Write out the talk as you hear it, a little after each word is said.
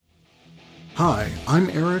Hi, I'm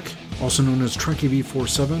Eric, also known as Trekkie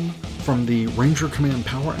V47, from the Ranger Command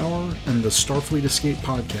Power Hour and the Starfleet Escape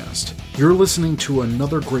podcast. You're listening to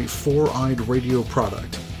another great Four-Eyed Radio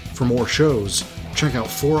product. For more shows, check out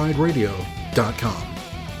foureyedradio.com.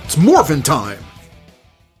 It's morphin' time!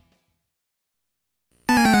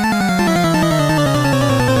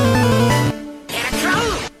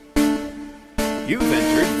 You've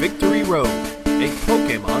entered Victory Road, a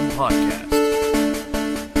Pokemon podcast.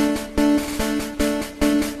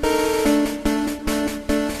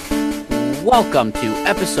 Welcome to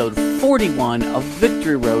episode 41 of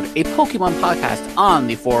Victory Road, a Pokemon podcast on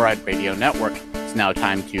the Four-Eyed Radio Network. It's now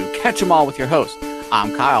time to catch 'em all with your host.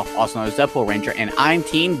 I'm Kyle, also known as Deadpool Ranger, and I'm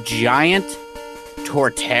Team Giant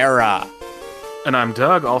Torterra. And I'm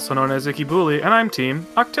Doug, also known as Ikebuli, and I'm Team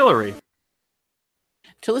Octillery.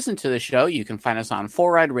 To listen to the show, you can find us on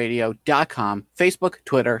foureyedradio.com, Facebook,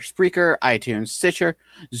 Twitter, Spreaker, iTunes, Stitcher,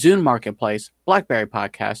 Zune Marketplace, BlackBerry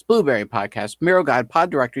Podcast, Blueberry Podcast, Miro Guide,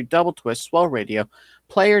 Pod Directory, Double Twist, Swell Radio,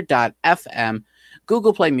 Player.fm,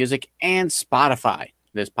 Google Play Music, and Spotify.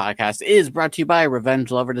 This podcast is brought to you by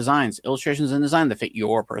Revenge Lover Designs, illustrations and design that fit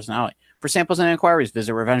your personality. For samples and inquiries,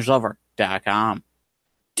 visit revengelover.com.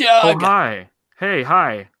 Doug! Oh, hi. Hey,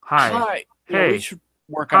 hi. Hi. Hi. Hey. We should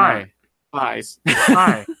work on our eyes.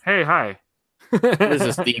 Hi. Hey, hi. What is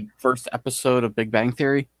this, the first episode of Big Bang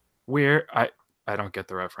Theory? I don't get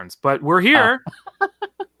the reference, but we're here.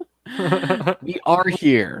 We are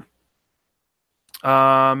here.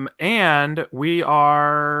 And we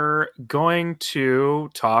are going to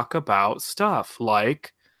talk about stuff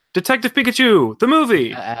like Detective Pikachu, the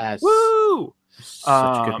movie. Yes. Woo!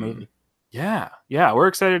 Such a good movie. Yeah, we're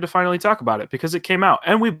excited to finally talk about it because it came out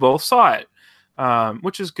and we both saw it,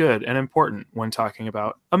 which is good and important when talking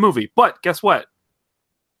about a movie. But guess what?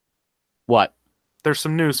 What? There's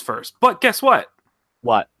some news first. But guess what?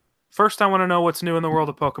 What? First, I want to know what's new in the world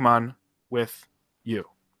of Pokemon with you.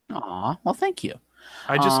 Aw, well, thank you.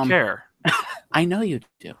 I just care. I know you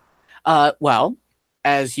do. Well,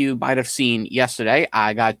 as you might have seen yesterday,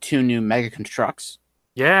 I got 2 new Mega Constructs.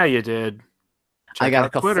 Yeah, you did. I got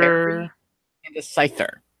out a Clefairy and a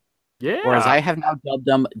Scyther. Yeah. Whereas I have now dubbed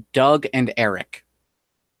them Doug and Eric.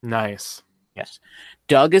 Nice. Yes.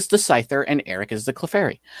 Doug is the Scyther and Eric is the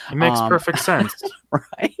Clefairy. It makes perfect sense.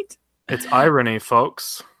 Right? It's irony,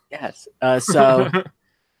 folks. Yes. So,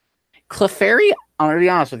 Clefairy, I'm going to be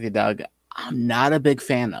honest with you, Doug, I'm not a big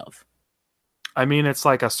fan of. I mean, it's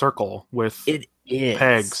like a circle with It is.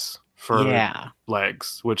 pegs for Yeah.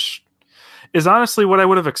 legs, which is honestly what I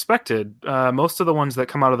would have expected. Most of the ones that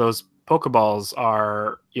come out of those Pokeballs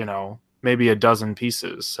are, maybe a dozen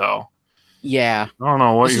pieces. So Yeah. I don't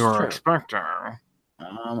know what This you is were true. expecting.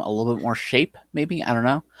 A little bit more shape, maybe. I don't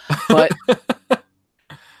know. But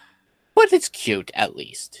but it's cute, at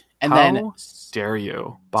least. And How then dare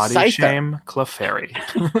you body Scyther. shame Clefairy?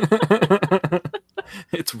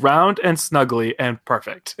 It's round and snuggly and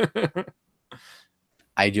perfect.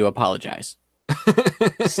 I do apologize.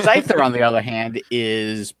 Scyther, on the other hand,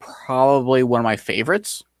 is probably one of my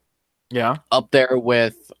favorites. Yeah. Up there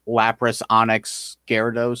with Lapras, Onyx,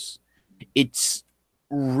 Gyarados. It's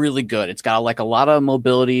really good. It's got like a lot of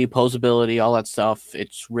mobility, posability, all that stuff.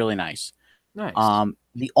 It's really nice. Nice.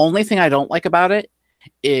 The only thing I don't like about it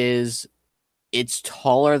is it's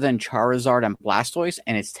taller than Charizard and Blastoise,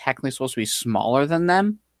 and it's technically supposed to be smaller than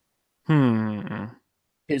them.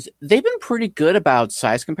 Because they've been pretty good about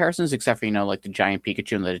size comparisons, except for, like the giant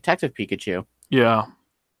Pikachu and the Detective Pikachu. Yeah.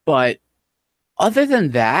 But other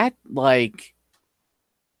than that, I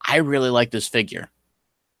really like this figure.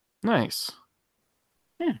 Nice.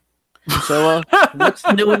 So, what's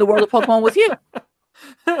new in the world of Pokemon with you?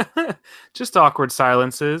 Just awkward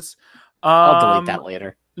silences. I'll delete that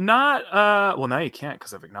later. Not well, now you can't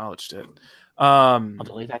because I've acknowledged it. I'll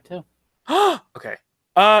delete that too. Okay.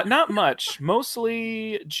 Not much.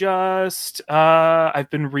 Mostly just I've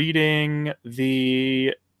been reading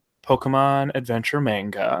the Pokemon Adventure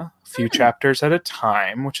manga, a few chapters at a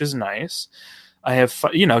time, which is nice. I have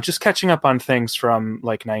just catching up on things from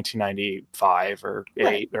like 1995 or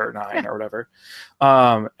 8 or 9 or whatever.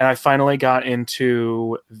 And I finally got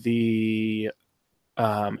into the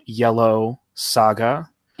Yellow Saga,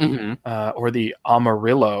 or the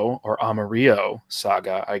Amarillo or Amarillo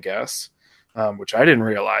Saga, I guess, which I didn't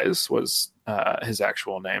realize was his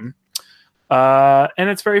actual name. And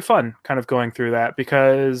it's very fun kind of going through that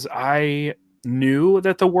because I knew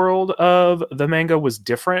that the world of the manga was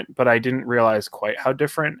different, but I didn't realize quite how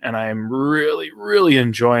different. And I'm really, really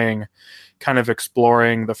enjoying kind of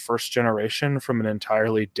exploring the first generation from an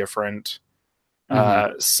entirely different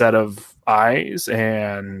set of eyes.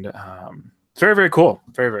 And very, very cool.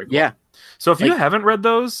 Very, very cool. Yeah. So if you Like- haven't read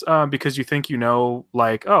those because you think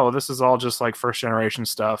like, oh, this is all just like first generation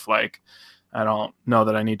stuff, like I don't know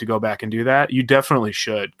that I need to go back and do that, you definitely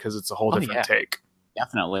should, because it's a whole different take.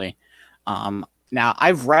 Definitely. Now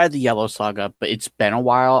I've read the Yellow Saga, but it's been a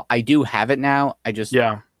while. I do have it now. I just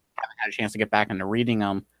haven't had a chance to get back into reading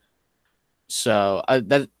them. So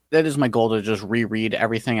that is my goal, to just reread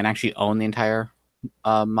everything and actually own the entire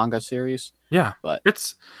manga series. Yeah, but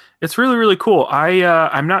it's really, really cool.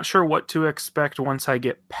 I'm not sure what to expect once I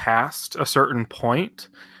get past a certain point,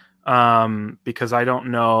 because I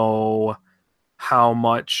don't know how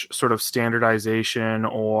much sort of standardization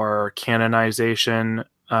or canonization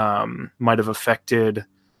might have affected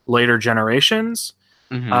later generations,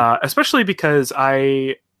 especially because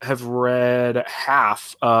I have read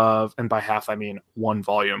half of, and by half I mean one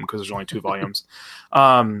volume because there's only 2 volumes.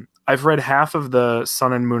 I've read half of the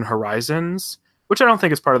Sun and Moon Horizons, which I don't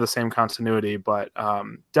think is part of the same continuity, but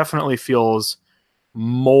definitely feels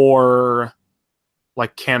more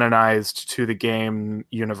like canonized to the game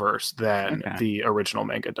universe than the original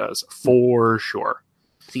manga does, for sure.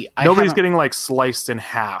 See, nobody's getting like sliced in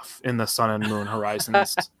half in the Sun and Moon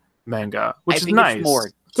Horizons manga, which is nice. It's more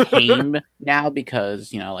tame now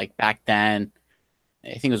because, like back then,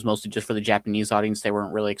 I think it was mostly just for the Japanese audience. They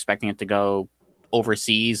weren't really expecting it to go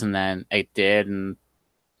overseas, and then it did, and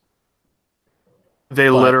they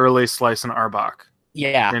literally slice an Arbok.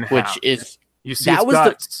 Yeah, which half. is you see its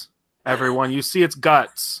guts. Everyone, you see its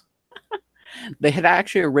guts. They had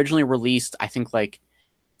actually originally released, I think, like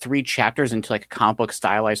 3 chapters into like a comic book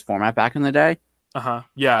stylized format back in the day.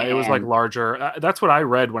 Yeah, it was like larger. That's what I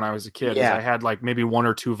read when I was a kid. Yeah. Is I had like maybe 1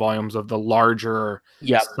 or 2 volumes of the larger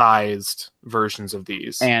sized versions of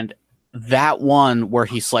these. And that one where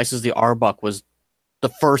he slices the Arbok was the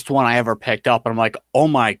first one I ever picked up, and I'm like, oh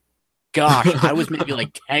my gosh, I was maybe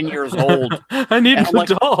like 10 years old. I need an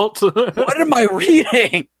adult. What am I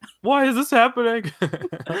reading? Why is this happening?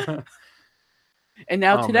 And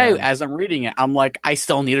now today, as I'm reading it, I'm like, I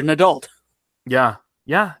still need an adult. Yeah,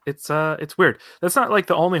 it's weird. That's not like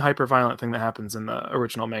the only hyper violent thing that happens in the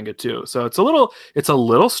original manga too. So it's a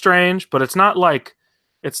little strange, but it's not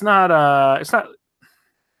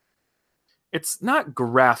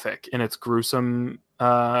graphic in its gruesome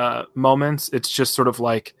moments. It's just sort of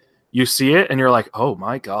like you see it and you're like, oh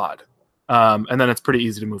my god, and then it's pretty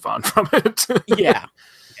easy to move on from it. Yeah,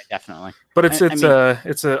 definitely. But it's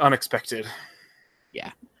unexpected.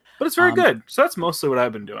 Yeah, but it's very good. So that's mostly what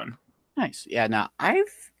I've been doing. Nice. Yeah. Now I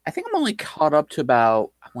think I'm only caught up to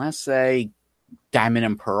about, I want to say, Diamond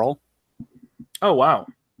and Pearl. Oh wow.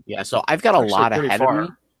 Yeah. So I've got a lot ahead of me.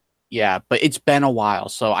 Yeah, but it's been a while,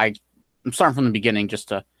 so I'm starting from the beginning just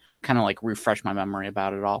to kind of like refresh my memory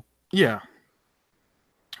about it all. Yeah.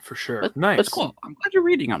 For sure. Nice. That's cool. I'm glad you're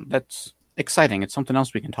reading them. That's exciting. It's something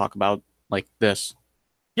else we can talk about like this.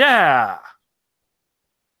 Yeah.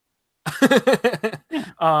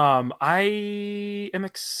 I am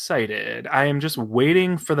excited. I am just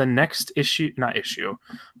waiting for the next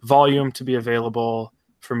volume to be available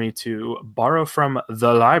for me to borrow from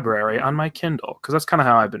the library on my Kindle, because that's kind of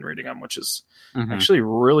how I've been reading them, which is actually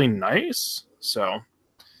really nice. So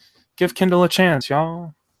give Kindle a chance,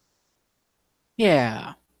 y'all.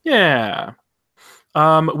 Yeah.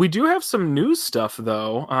 We do have some news stuff,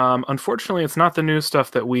 though. Unfortunately, it's not the news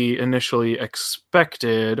stuff that we initially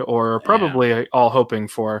expected or probably all hoping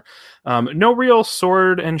for. No real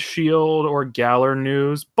Sword and Shield or Galar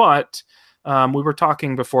news, but we were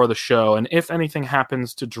talking before the show, and if anything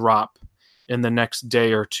happens to drop in the next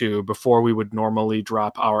day or two before we would normally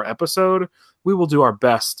drop our episode, we will do our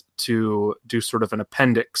best to do sort of an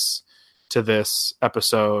appendix to this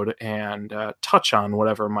episode and touch on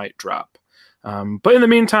whatever might drop. But in the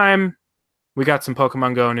meantime, we got some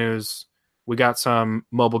Pokemon Go news, we got some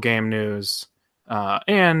mobile game news,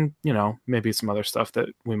 and, maybe some other stuff that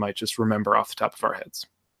we might just remember off the top of our heads.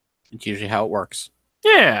 It's usually how it works.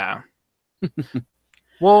 Yeah.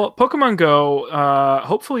 Well, Pokemon Go,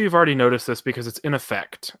 hopefully you've already noticed this because it's in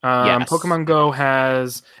effect. Yes. Pokemon Go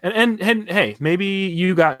has, and hey, maybe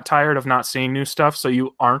you got tired of not seeing new stuff, so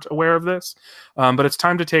you aren't aware of this, but it's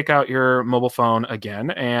time to take out your mobile phone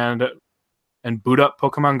again and boot up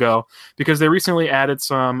Pokemon Go, because they recently added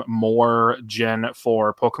some more Gen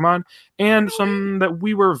 4 Pokemon and some that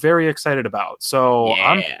we were very excited about. So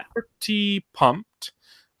I'm pretty pumped.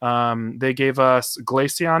 They gave us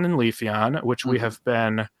Glaceon and Leafeon, which we have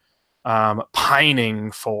been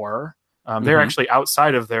pining for. They're actually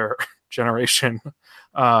outside of their generation,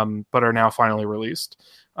 but are now finally released.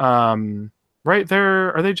 Right?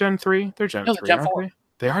 Are they Gen 3? They're Gen 3, Gen 4.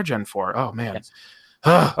 They are Gen 4. Oh, man. Yes.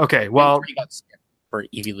 Okay, well, for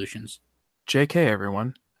evolutions. JK,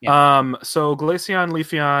 everyone. So Glaceon,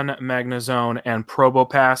 Leafeon, Magnezone, and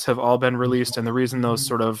Probopass have all been released, and the reason those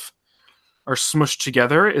sort of are smushed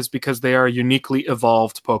together is because they are uniquely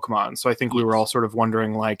evolved Pokemon. So I think we were all sort of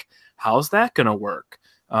wondering, like, how's that going to work?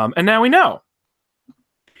 And now we know.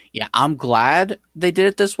 Yeah, I'm glad they did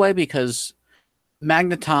it this way because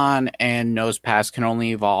Magneton and Nosepass can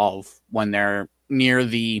only evolve when they're near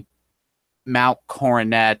the Mount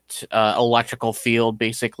Coronet electrical field,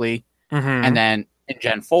 basically. And then in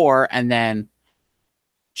Gen 4, and then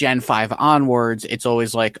Gen 5 onwards, it's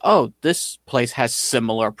always like, oh, this place has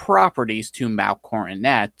similar properties to Mount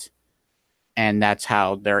Coronet. And that's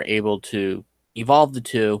how they're able to evolve the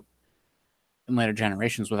two in later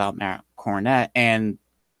generations without Mount Coronet. And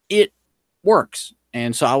it works.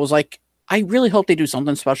 And so I was like, I really hope they do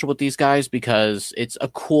something special with these guys because it's a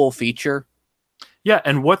cool feature. Yeah,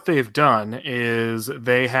 and what they've done is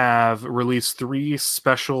they have released 3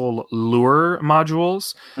 special lure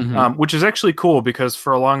modules, which is actually cool because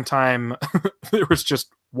for a long time there was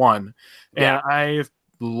just one. Yeah. And I've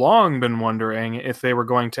long been wondering if they were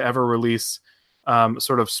going to ever release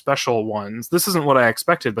sort of special ones. This isn't what I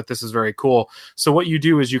expected, but this is very cool. So what you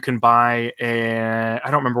do is you can buy I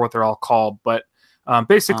don't remember what they're all called, but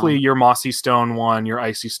basically your Mossy Stone one, your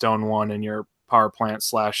Icy Stone one, and your Power Plant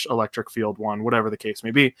 / Electric Field one, whatever the case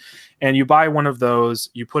may be. And you buy one of those,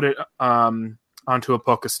 you put it onto a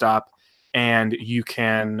Pokestop, and you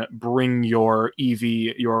can bring your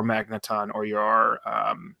Eevee, your Magneton, or your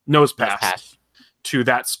Nosepass to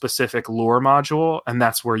that specific lure module, and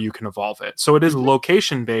that's where you can evolve it. So it is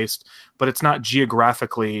location-based, but it's not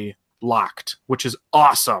geographically locked, which is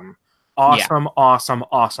awesome.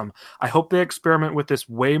 Awesome. I hope they experiment with this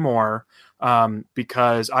way more,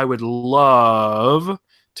 because I would love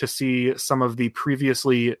to see some of the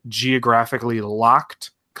previously geographically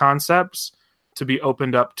locked concepts to be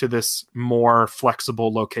opened up to this more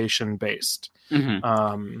flexible location-based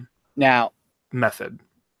now method.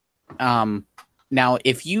 Now,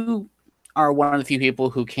 if you are one of the few people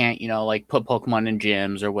who can't, like put Pokemon in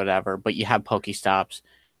gyms or whatever, but you have Pokestops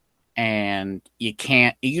and you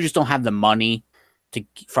just don't have the money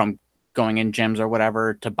from going in gyms or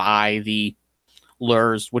whatever to buy the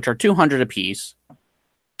lures, which are 200 apiece.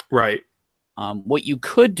 Right. What you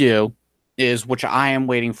could do is, which I am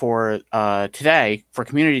waiting for today for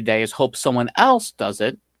Community Day, is hope someone else does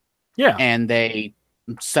it. Yeah. And they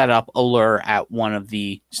set up a lure at one of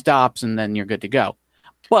the stops, and then you're good to go.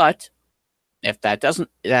 But if that isn't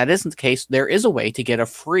the case, there is a way to get a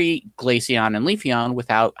free Glaceon and Leafeon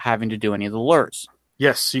without having to do any of the lures.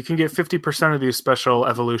 Yes, you can get 50% of these special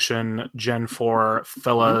evolution Gen 4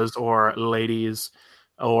 fellas or ladies,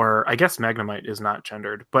 or I guess Magnemite is not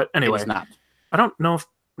gendered. But anyway, It is not. I don't know if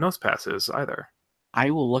Nosepass is either. I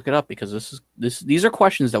will look it up because these are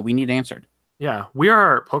questions that we need answered. Yeah, we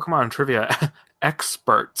are Pokemon trivia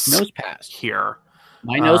experts. Nosepass here.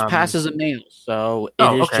 My Nosepass is a male, so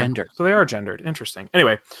it is gendered. So they are gendered. Interesting.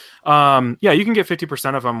 Anyway, yeah, you can get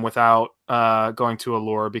 50% of them without going to a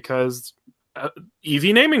lure because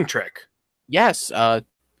Eevee naming trick. Yes,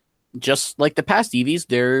 just like the past Eevees,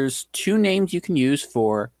 there's 2 names you can use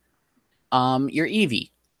for your Eevee.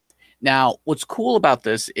 Now, what's cool about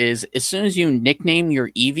this is as soon as you nickname your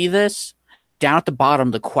Eevee this, down at the bottom,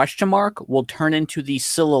 the question mark will turn into the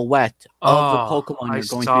silhouette of the Pokemon you're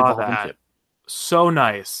going to evolve into. So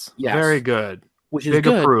nice. Yes. Very good. Which is Big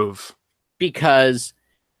good approve. because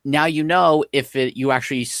now you know if you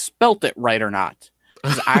actually spelt it right or not.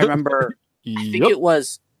 Because I remember, I think it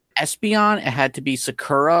was Espeon. It had to be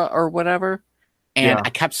Sakura or whatever. And I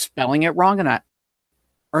kept spelling it wrong.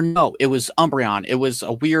 No, it was Umbreon. It was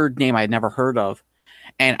a weird name I had never heard of.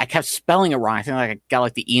 And I kept spelling it wrong. I think I got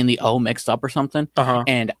like the E and the O mixed up or something.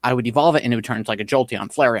 And I would evolve it and it would turn into like a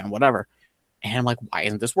Jolteon, Flareon, whatever. And I'm like, why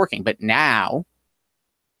isn't this working? But now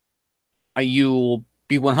you'll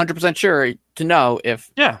be 100% sure to know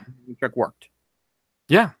if the trick worked.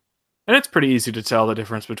 Yeah. And it's pretty easy to tell the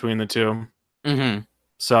difference between the two.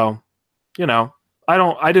 So,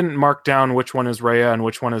 I didn't mark down which one is Rhea and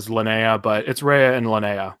which one is Linnea, but it's Rhea and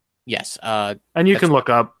Linnea. Yes. And you can look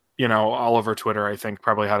up, all over Twitter, I think,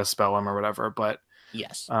 probably how to spell them or whatever. But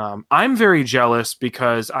yes, I'm very jealous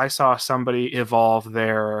because I saw somebody evolve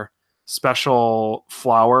their special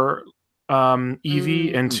flower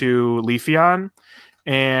Eevee into Leafeon.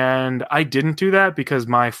 And I didn't do that because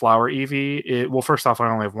my flower Eevee, well, first off, I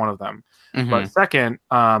only have one of them. But second,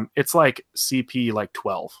 it's like CP like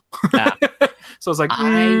 12. So I was like,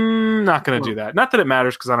 I'm not going to do that. Not that it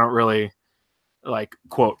matters because I don't really like,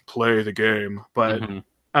 quote, play the game. But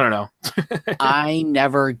I don't know. I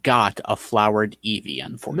never got a flowered Eevee,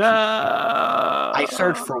 unfortunately. No. I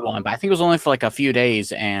searched for one, but I think it was only for like a few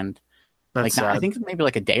days, and That's I sad. think maybe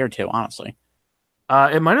like a day or two, honestly.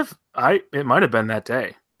 It might have been that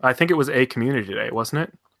day. I think it was a community day, wasn't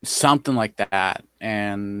it? Something like that.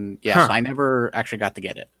 And yes, Huh. I never actually got to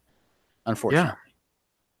get it, unfortunately.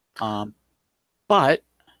 Yeah. But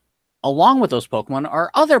along with those Pokemon are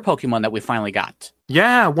other Pokemon that we finally got.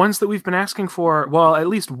 Yeah, ones that we've been asking for. Well, at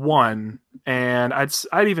least one, and I'd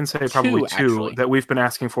even say probably two actually. that we've been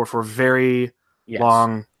asking for a very Yes.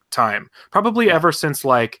 long time. Probably ever since,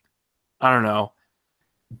 like, I don't know,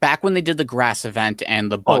 Back when they did the grass event and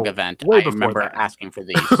the bug event, way I before remember that. asking for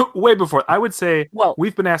these. way before. I would say Well,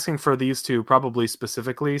 we've been asking for these two probably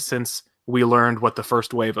specifically since we learned what the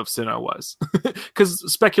first wave of Sinnoh was. Because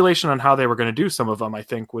speculation on how they were going to do some of them, I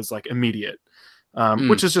think, was like immediate,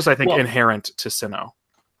 which is just, I think, inherent to Sinnoh.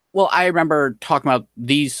 Well, I remember talking about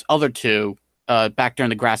these other two back during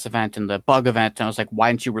the grass event and the bug event, and I was like, why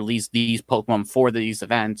didn't you release these Pokemon for these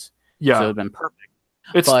events? Yeah. So it would have been perfect.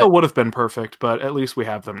 It still would have been perfect, but at least we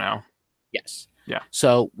have them now. Yes. Yeah.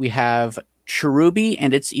 So we have Cherubi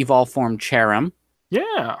and its evolved form Cherim,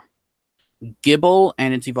 Yeah. Gibble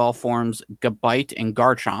and its evolved forms Gabite and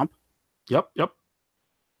Garchomp, Yep.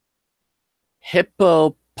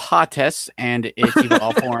 Hippopotas and its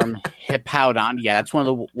evolved form Hippowdon. Yeah, that's one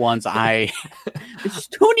of the ones it's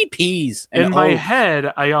just too many P's. And In my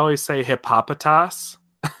head, I always say Hippopotas,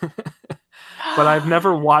 but I've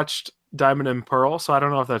never watched Diamond and Pearl, so I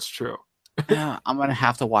don't know if that's true. I'm going to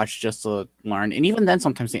have to watch just to learn. And even then,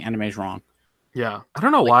 sometimes the anime is wrong. Yeah. I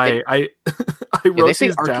don't know why I wrote they say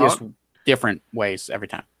these Arceus down. different ways every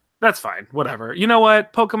time. That's fine. Whatever. You know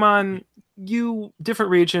what? Pokemon,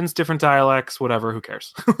 different regions, different dialects, whatever. Who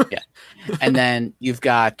cares? Yeah. And then you've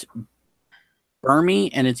got Burmy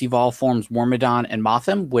and its evolved forms Wormadon and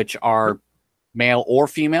Mothim, which are male or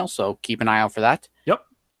female, so keep an eye out for that. Yep.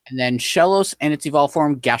 And then Shellos and its evolved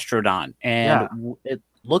form Gastrodon. And it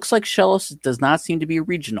looks like Shellos does not seem to be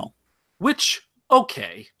regional. Which,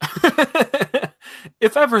 okay.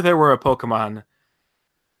 If ever there were a Pokemon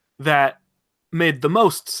that made the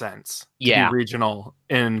most sense to be regional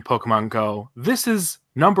in Pokemon Go, this is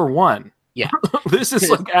number one. Yeah. This is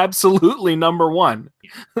like absolutely number one.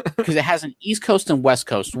 Because it has an East Coast and West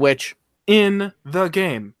Coast, which... in the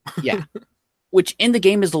game. Yeah. Which in the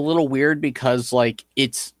game is a little weird because, like,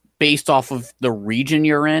 it's based off of the region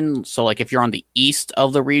you're in. So, like, if you're on the east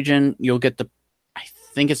of the region, you'll get I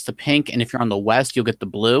think it's the pink. And if you're on the west, you'll get the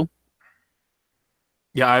blue.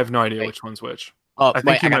 Yeah, I have no idea which one's which. Oh, I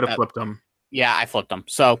think you might have flipped them. Yeah, I flipped them.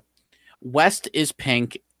 So, west is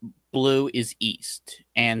pink, blue is east.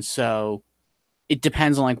 And so, it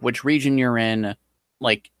depends on, like, which region you're in.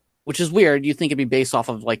 Like, which is weird. You think it'd be based off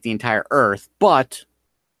of, like, the entire Earth. But...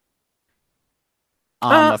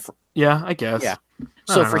 yeah, I guess. Yeah.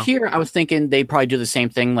 So for here, I was thinking they'd probably do the same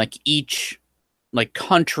thing. Like each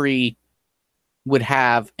country would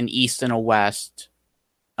have an east and a west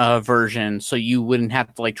version, so you wouldn't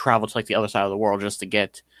have to like travel to like the other side of the world just to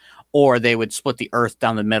get, or they would split the Earth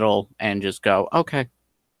down the middle and just go, okay.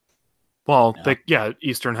 Well,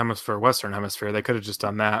 Eastern Hemisphere, Western Hemisphere, they could have just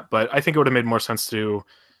done that, but I think it would have made more sense to,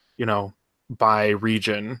 by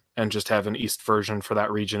region and just have an East version for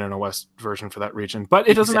that region and a West version for that region. But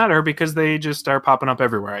it doesn't matter because they just are popping up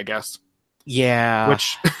everywhere, I guess. Yeah.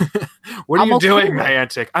 Which, what are you doing,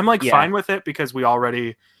 Niantic? I'm fine with it because we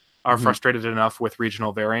already are frustrated enough with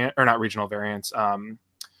regional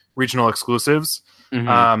exclusives.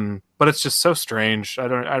 But it's just so strange. I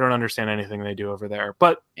don't understand anything they do over there.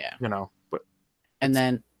 But and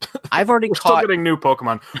then I've already still getting new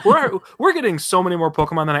Pokemon. We're getting so many more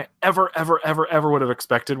Pokemon than I ever would have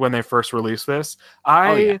expected when they first released this.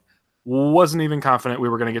 I wasn't even confident we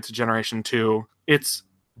were going to get to Generation 2. It's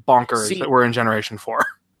bonkers that we're in Generation 4.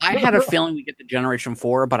 I had a feeling we'd get to Generation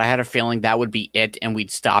 4, but I had a feeling that would be it and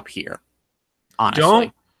we'd stop here. Honestly.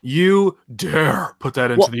 Don't you dare put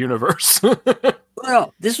that into the universe.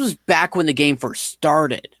 No, this was back when the game first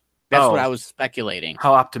started. That's what I was speculating.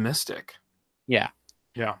 How optimistic. Yeah.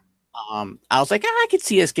 Yeah. I was like, I could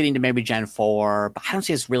see us getting to maybe Gen 4, but I don't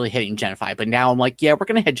see us really hitting Gen 5. But now I'm like, yeah, we're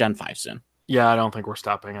going to hit Gen 5 soon. Yeah, I don't think we're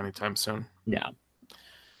stopping anytime soon. Yeah.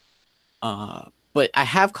 But I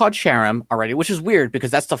have caught Cherim already, which is weird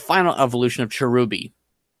because that's the final evolution of Cherubi.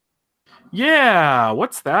 Yeah,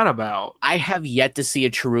 what's that about? I have yet to see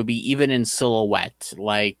a Cherubi even in silhouette.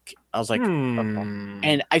 Like, I was like,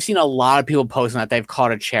 and I've seen a lot of people posting that they've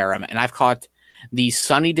caught a Cherim, and I've caught the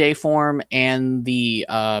Sunny Day form and the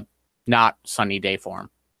not Sunny Day form.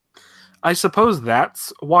 I suppose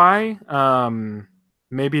that's why.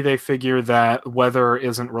 Maybe they figure that weather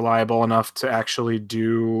isn't reliable enough to actually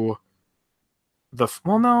do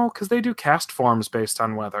well, no, because they do cast forms based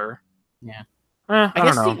on weather. Yeah. I I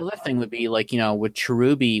guess don't the know. other thing would be like, with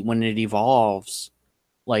Cherubi, when it evolves,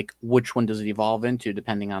 like which one does it evolve into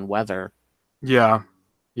depending on weather? Yeah.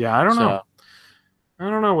 I don't know. So, I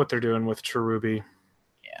don't know what they're doing with Cherubi.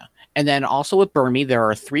 yeah. And then also with Burmy, there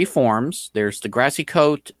are 3 forms. There's the grassy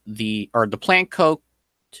coat, the plant coat,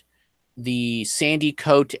 the sandy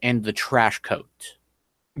coat, and the trash coat.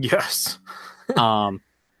 Yes. Um,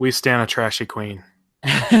 We stand a trashy queen.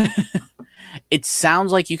 it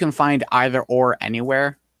sounds like you can find either or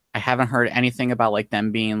anywhere. I haven't heard anything about like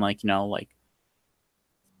them being like, like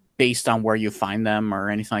based on where you find them or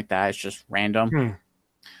anything like that. It's just random.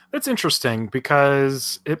 That's interesting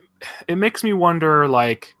because it makes me wonder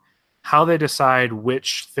like how they decide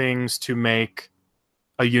which things to make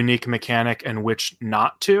a unique mechanic and which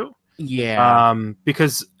not to. Yeah.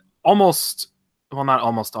 Because not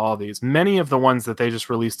almost all of these, many of the ones that they just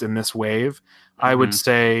released in this wave, I would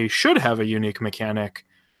say should have a unique mechanic.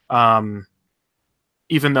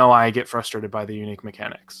 Even though I get frustrated by the unique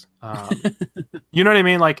mechanics. You know what I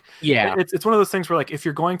mean? Like, Yeah. It's one of those things where, like, if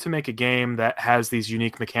you're going to make a game that has these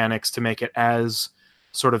unique mechanics to make it as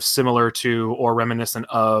sort of similar to or reminiscent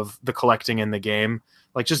of the collecting in the game,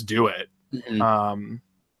 like, just do it.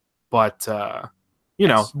 But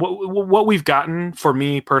what we've gotten for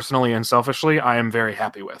me personally and selfishly, I am very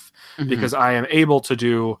happy with because I am able to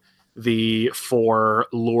do the 4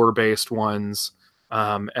 lore-based ones.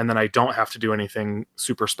 And then I don't have to do anything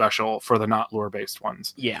super special for the not lore-based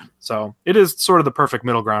ones. Yeah. So it is sort of the perfect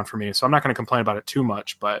middle ground for me. So I'm not going to complain about it too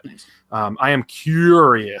much, but I am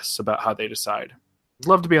curious about how they decide. I'd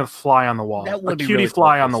love to be a fly on the wall. A cutie really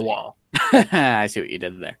fly cool on the wall. I see what you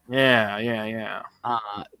did there. Yeah.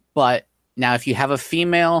 But now if you have a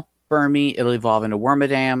female Burmy, it'll evolve into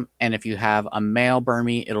Wormadam. And if you have a male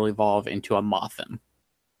Burmy, it'll evolve into a Mothim.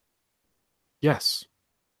 Yes.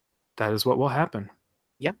 That is what will happen.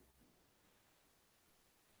 Yep.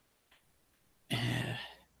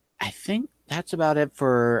 I think that's about it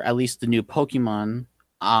for at least the new Pokemon.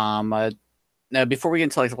 Now, before we get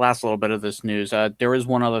into like the last little bit of this news, there is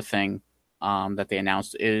one other thing that they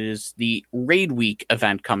announced. It is the Raid Week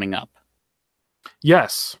event coming up.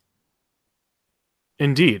 Yes.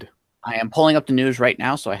 Indeed. I am pulling up the news right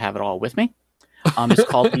now, so I have it all with me. It's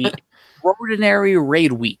called the Extraordinary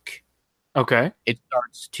Raid Week. Okay. It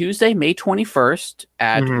starts Tuesday, May 21st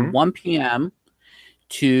at 1 p.m.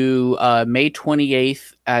 to May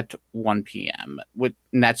 28th at 1 p.m.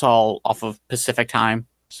 And that's all off of Pacific time.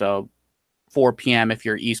 So 4 p.m. if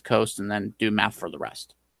you're East Coast, and then do math for the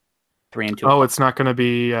rest. 3 and 2. Oh, it's not going to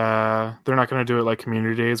be, they're not going to do it like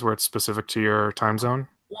community days where it's specific to your time zone?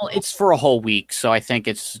 Well, it's for a whole week, so I think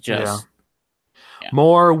it's just... Yeah.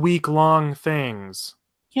 More week-long things.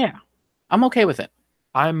 Yeah. I'm okay with it.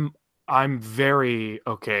 I'm very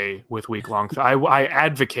okay with week-long. I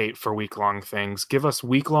advocate for week-long things. Give us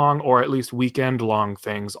week-long or at least weekend-long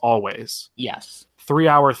things always. Yes.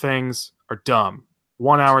 3-hour things are dumb.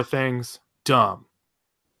 1-hour things, dumb.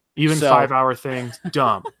 Even 5-hour things,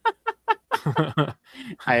 dumb.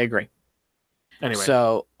 I agree. Anyway.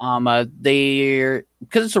 So,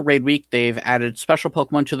 because it's a raid week, they've added special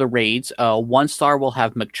Pokemon to the raids. 1-star will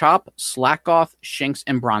have Machop, Slackoth, Shinx,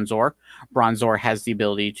 and Bronzor. Bronzor has the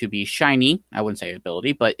ability to be shiny. I wouldn't say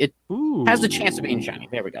ability, but it has the chance of being shiny.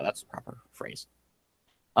 There we go. That's the proper phrase.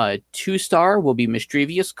 2-star will be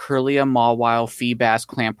Mischievous, Kirlia, Mawile, Feebas,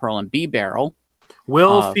 Clamperl, and Beebarrel.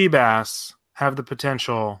 Will Feebas have the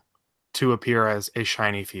potential to appear as a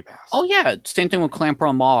shiny Feebas? Oh yeah, same thing with Clamperl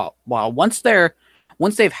and Mawile.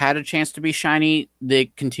 Once they've had a chance to be shiny,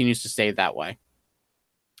 it continues to stay that way.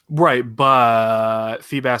 Right, but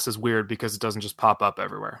Feebas is weird because it doesn't just pop up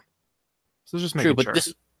everywhere. So just making sure.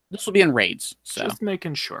 But this will be in raids. So. Just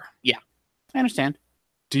making sure. Yeah, I understand.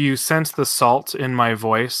 Do you sense the salt in my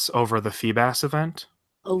voice over the Feebas event?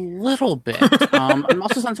 A little bit. I'm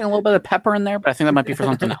also sensing a little bit of pepper in there, but I think that might be for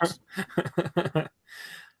something else.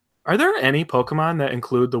 Are there any Pokemon that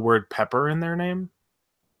include the word pepper in their name?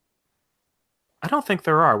 I don't think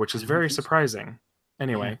there are, which is very surprising.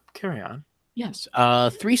 Anyway, carry on. Yes.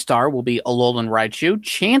 3-star will be Alolan Raichu,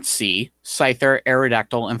 Chansey, Scyther,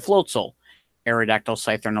 Aerodactyl, and Floatzel. Aerodactyl,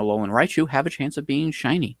 Scyther, and Alolan Raichu have a chance of being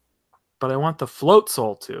shiny. But I want the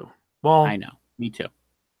Floatzel too. Well, I know. Me too.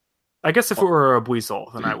 I guess if it were a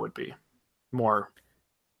Buizel, then I would be more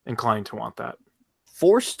inclined to want that.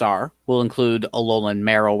 4-star will include Alolan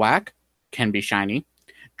Marowak, can be shiny,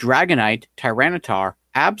 Dragonite, Tyranitar,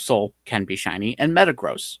 Absol, can be shiny, and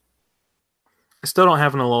Metagross. I still don't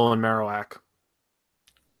have an Alolan Marowak.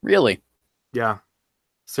 Really? Yeah.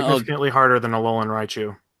 Significantly harder than Alolan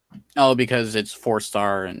Raichu. Oh, because it's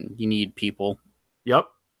 4-star and you need people. Yep.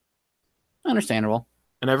 Understandable.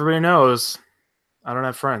 And everybody knows I don't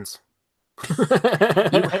have friends.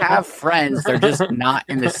 You have friends. They're just not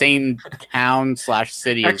in the same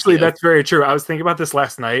town/city. Actually, that's very true. I was thinking about this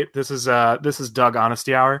last night. This is Doug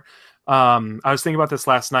Honesty Hour. I was thinking about this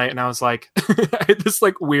last night, and I was like, I had this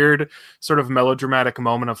like weird sort of melodramatic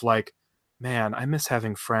moment of like, man, I miss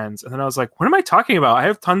having friends. And then I was like, what am I talking about? I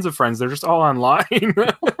have tons of friends. They're just all online.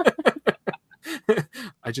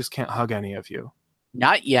 I just can't hug any of you.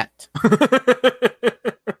 Not yet.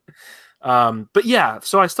 But yeah,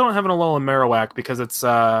 so I still don't have an Alolan Marowak because it's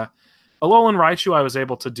Alolan Raichu I was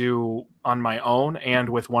able to do on my own and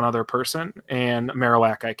with one other person, and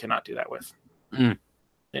Marowak I cannot do that with.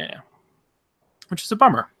 Yeah. Which is a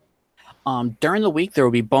bummer. During the week, there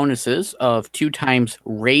will be bonuses of 2 times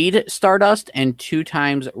Raid Stardust and 2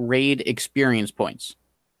 times Raid Experience Points.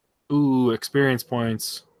 Ooh, experience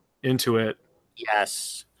points into it.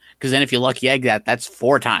 Yes. Because then if you Lucky Egg that's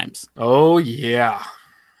 4 times. Oh, yeah.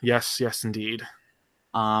 Yes, indeed.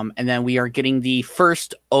 And then we are getting the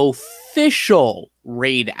first official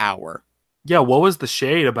Raid Hour. Yeah, what was the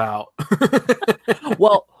shade about?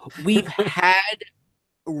 Well, we've had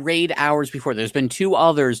Raid Hours before. There's been 2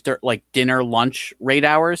 others, like dinner, lunch Raid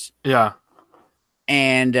Hours. Yeah.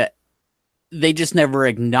 And they just never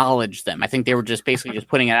acknowledged them. I think they were just basically just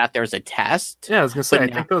putting it out there as a test. Yeah, I was going to say, I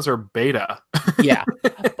think those are beta. Yeah.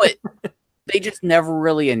 But they just never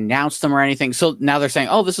really announced them or anything. So now they're saying,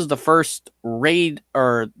 oh, this is the first raid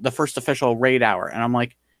or the first official Raid Hour. And I'm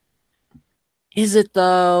like, is it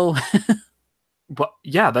though? But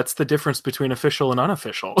yeah, that's the difference between official and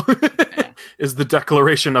unofficial. Is the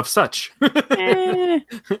declaration of such.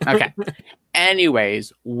 Okay.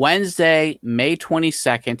 Anyways, Wednesday, May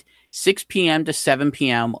 22nd, 6 p.m. to 7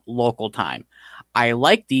 p.m. local time. I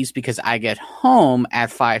like these because I get home at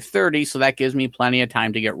 5:30, so that gives me plenty of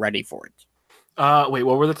time to get ready for it. Wait,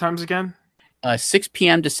 what were the times again? 6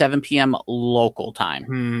 p.m. to 7 p.m. local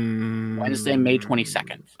time. Wednesday, May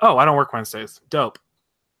 22nd. Oh, I don't work Wednesdays. Dope.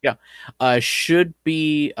 Yeah. Should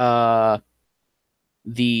be the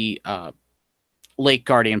Lake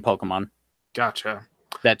Guardian Pokemon. Gotcha.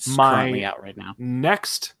 That's currently out right now.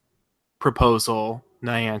 Next proposal,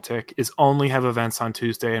 Niantic, is only have events on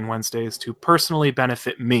Tuesday and Wednesdays to personally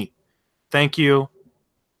benefit me. Thank you.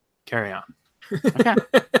 Carry on. Okay.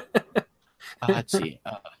 Let's see.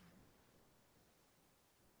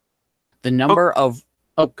 The number of...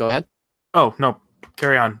 Oh, go ahead. Oh, no.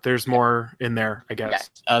 Carry on. There's more in there, I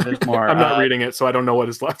guess. Yes, there's more. I'm not reading it, so I don't know what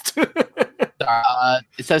is left.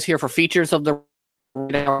 It says here, for features of the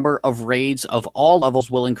number of raids of all levels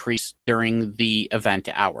will increase during the event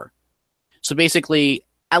hour. So basically,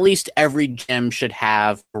 at least every gym should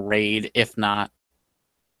have a raid, if not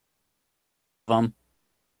them.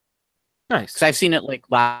 Nice. Because I've seen it like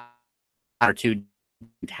last or 2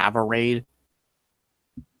 have a raid.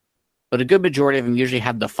 But a good majority of them usually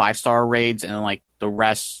have the 5-star raids, and like the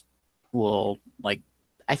rest will like,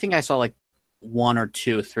 I think I saw like 1 or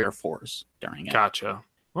 2, 3 or 4s during it. Gotcha.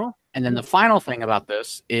 Well, and then the final thing about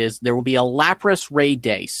this is there will be a Lapras raid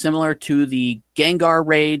day, similar to the Gengar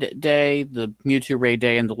raid day, the Mewtwo raid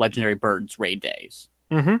day, and the Legendary Birds raid days.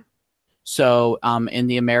 Mm-hmm. So in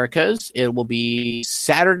the Americas, it will be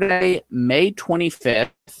Saturday, May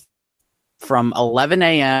 25th from 11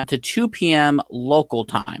 a.m. to 2 p.m. local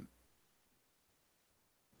time.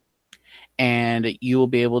 And you will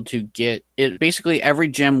be able to get it. Basically, every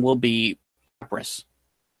gym will be Lapras.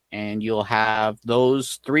 And you'll have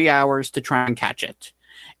those 3 hours to try and catch it.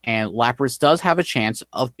 And Lapras does have a chance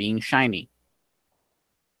of being shiny.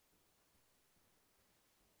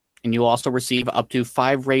 And you'll also receive up to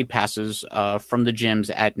 5 raid passes from the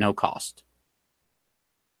gyms at no cost.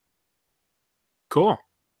 Cool.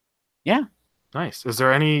 Yeah. Nice. Is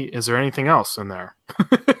there anything else in there?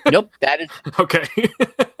 Nope. That is okay.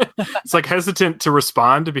 It's like hesitant to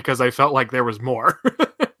respond because I felt like there was more.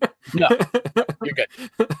 No, you're good.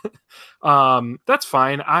 That's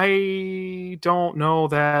fine. I don't know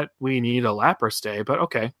that we need a Lapras day, but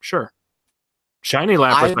okay, sure. Shiny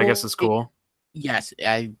Lapras, I guess, is cool. Yes,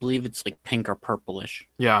 I believe it's like pink or purplish.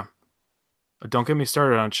 Yeah. Don't get me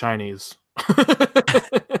started on shinies.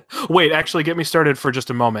 Wait, actually get me started for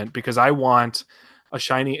just a moment because I want a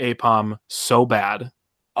shiny Apom so bad.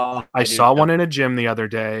 I saw one in a gym the other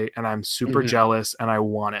day and I'm super jealous and I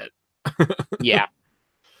want it. Yeah.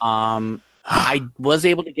 I was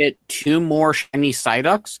able to get 2 more shiny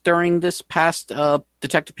Psyducks during this past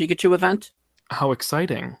Detective Pikachu event. How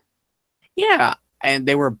exciting. Yeah, and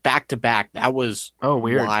they were back to back. That was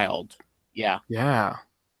weird. Wild. Yeah. Yeah.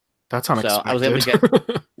 That's So unexpected. I was able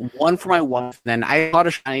to get one for my wife. Then I caught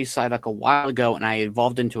a shiny Psyduck a while ago, and I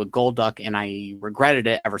evolved into a Golduck, and I regretted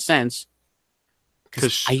it ever since.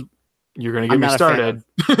 Because I you're going to get I'm me not a fan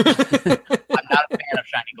started. I'm not a fan of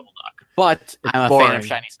shiny Golduck, but I'm a fan boring. of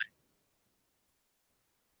shiny Psyduck.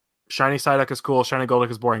 Shiny Psyduck is cool. Shiny Golduck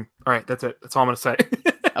is boring. All right, that's it. That's all I'm going to say.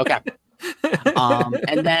 Okay.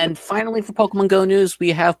 And then finally for Pokemon Go news,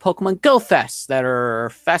 we have Pokemon Go Fests that are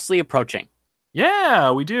fastly approaching.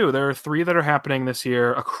 Yeah, we do. There are 3 that are happening this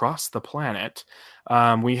year across the planet.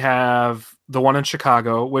 We have the one in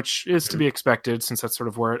Chicago, which is to be expected since that's sort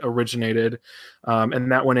of where it originated.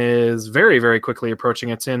 And that one is very, very quickly approaching.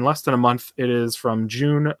 It's in less than a month. It is from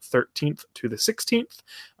June 13th to the 16th.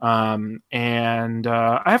 And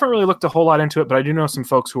I haven't really looked a whole lot into it, but I do know some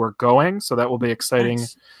folks who are going. So that will be exciting.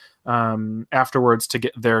 Nice. Afterwards to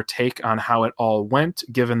get their take on how it all went,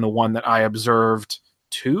 given the one that I observed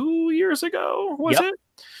 2 years ago, was Yep. it?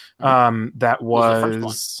 That Was the first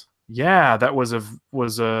was yeah, that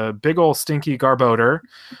was a big old stinky Garbodor.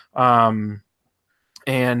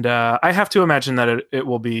 And I have to imagine that it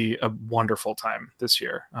will be a wonderful time this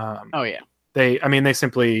year. Oh yeah. They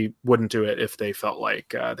simply wouldn't do it if they felt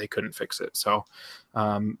like they couldn't fix it. So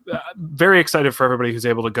very excited for everybody who's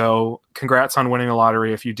able to go. Congrats on winning the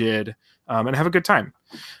lottery if you did, and have a good time.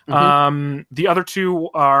 Mm-hmm. The other 2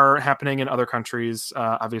 are happening in other countries.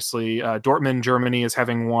 Obviously, Dortmund, Germany is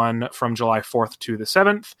having one from July 4th to the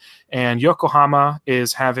 7th, and Yokohama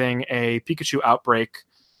is having a Pikachu outbreak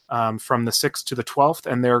from the 6th to the 12th,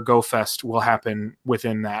 and their Go Fest will happen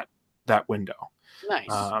within that window. Nice.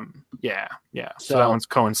 Yeah. So So- that one's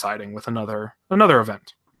coinciding with another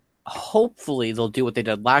event. Hopefully they'll do what they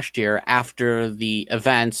did last year after the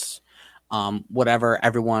events, whatever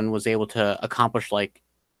everyone was able to accomplish, like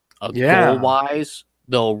goal wise,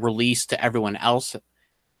 they'll release to everyone else,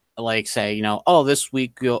 like say, this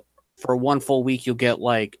week for one full week you'll get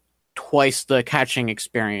like twice the catching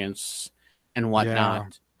experience and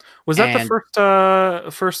whatnot. Was that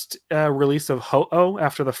the first release of Ho-Oh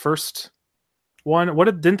after the first one?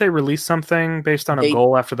 Didn't they release something based on a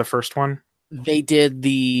goal after the first one? They did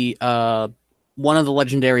the one of the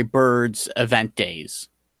legendary birds event days.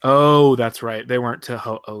 Oh, that's right. They weren't to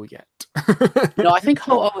Ho-Oh yet. No, I think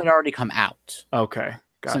Ho-Oh had already come out. Okay,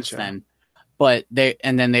 gotcha. Since then. But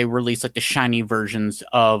then they released like the shiny versions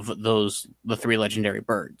of the 3 legendary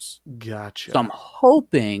birds. Gotcha. So I'm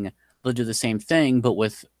hoping they'll do the same thing, but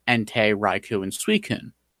with Entei, Raikou, and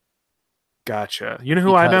Suicune. Gotcha. You know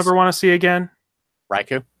who I never want to see again?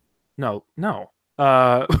 Raikou? No.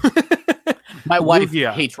 My wife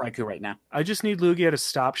Lugia. hates Raikou right now. I just need Lugia to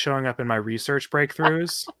stop showing up in my research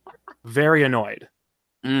breakthroughs. Very annoyed.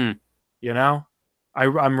 I'm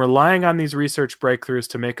relying on these research breakthroughs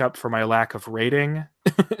to make up for my lack of rating.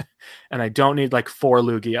 And I don't need like 4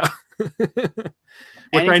 Lugia.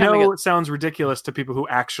 Which I know it sounds ridiculous to people who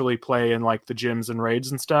actually play in like the gyms and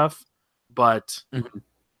raids and stuff, but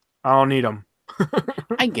I don't need them.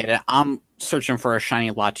 I get it. I'm searching for a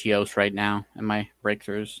shiny Latios right now in my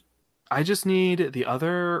breakthroughs. I just need the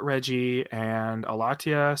other Reggie and a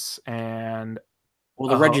Latias and... Well,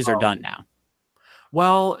 the Reggies are done now.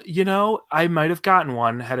 Well, I might have gotten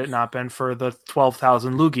one had it not been for the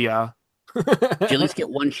 12,000 Lugia. Did you at least get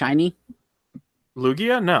one shiny?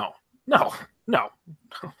 Lugia? No.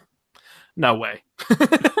 No way.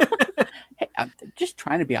 Hey, I'm just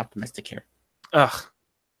trying to be optimistic here. Ugh.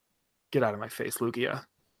 Get out of my face, Lugia.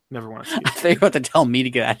 Never want to see you. I thought you were about to tell me to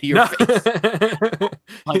get out of your face.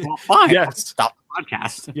 Like, well, fine. Yes. Stop the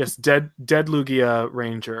podcast. Yes, dead Lugia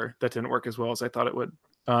Ranger. That didn't work as well as I thought it would.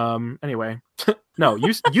 Anyway. No,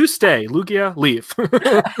 you stay. Lugia, leave.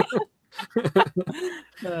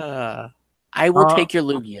 I will take your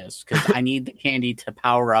Lugias because I need the candy to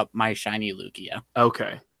power up my shiny Lugia.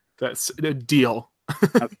 Okay. That's a deal.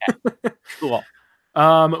 Okay. Cool.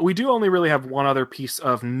 We do only really have one other piece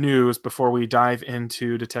of news before we dive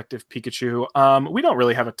into Detective Pikachu. We don't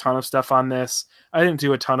really have a ton of stuff on this. I didn't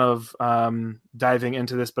do a ton of diving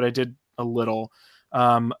into this, but I did a little.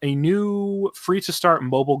 A new free-to-start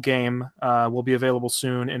mobile game will be available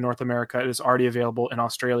soon in North America. It is already available in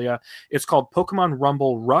Australia. It's called Pokemon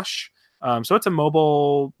Rumble Rush. So it's a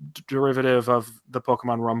mobile derivative of the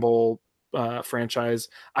Pokemon Rumble franchise.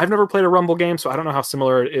 I've never played a Rumble game, so I don't know how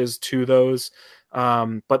similar it is to those.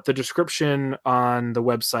 But the description on the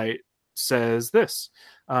website says this.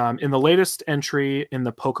 In the latest entry in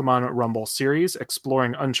the Pokemon Rumble series,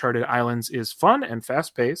 exploring uncharted islands is fun and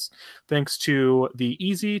fast-paced, thanks to the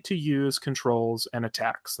easy-to-use controls and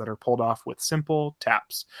attacks that are pulled off with simple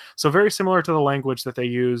taps. So very similar to the language that they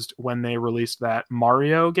used when they released that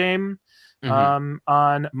Mario game.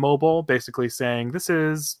 on mobile, basically saying this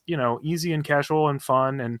is, easy and casual and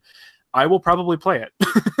fun, and I will probably play it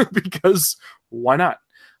because why not?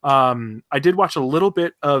 I did watch a little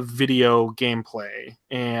bit of video gameplay,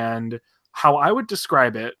 and how I would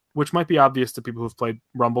describe it, which might be obvious to people who've played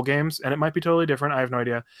Rumble games, and it might be totally different. I have no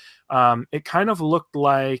idea. It kind of looked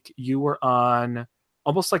like you were on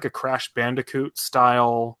almost like a Crash Bandicoot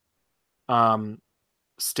style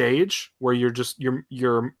stage where you're just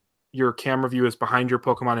your camera view is behind your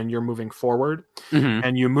Pokemon and you're moving forward,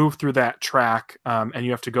 and you move through that track, and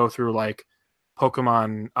you have to go through like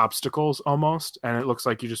Pokemon obstacles almost, and it looks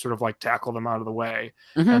like you just sort of like tackle them out of the way,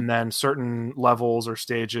 and then certain levels or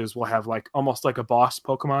stages will have like almost like a boss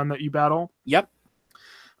Pokemon that you battle. Yep.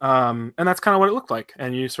 And that's kind of what it looked like,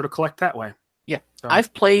 and you sort of collect that way. Yeah. So.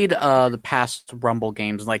 I've played the past Rumble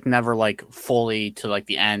games, like never like fully to like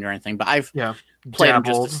the end or anything, but I've played them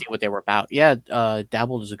just to see what they were about. Yeah,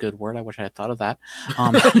 dabbled is a good word. I wish I had thought of that.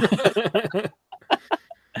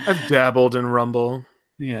 I've dabbled in Rumble.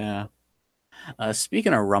 Yeah.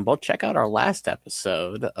 Speaking of Rumble, check out our last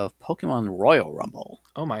episode of Pokemon Royal Rumble.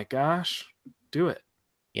 Oh my gosh. Do it.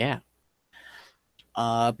 Yeah.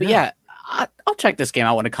 But yeah, I'll check this game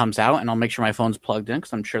out when it comes out, and I'll make sure my phone's plugged in,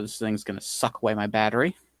 because I'm sure this thing's going to suck away my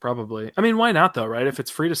battery. Probably. I mean, why not though, right? If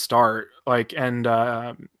it's free to start, like, and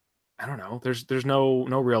I don't know, there's no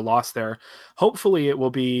real loss there. Hopefully it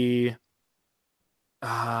will be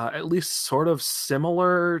at least sort of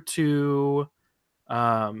similar to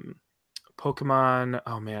Pokemon.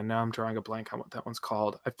 Oh man, now I'm drawing a blank on what that one's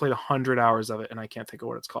called. I've played 100 hours of it and I can't think of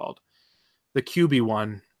what it's called. The QB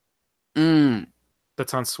one.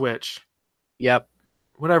 That's on Switch. Yep.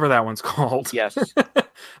 Whatever that one's called. Yes.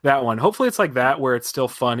 That one. Hopefully it's like that, where it's still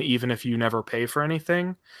fun even if you never pay for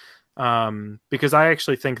anything. Because I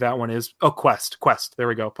actually think that one is Quest. There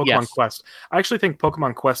we go. Pokemon Quest. I actually think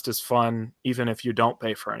Pokemon Quest is fun even if you don't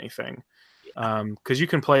pay for anything. Because you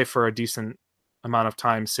can play for a decent amount of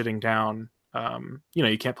time sitting down.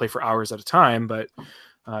 You can't play for hours at a time, but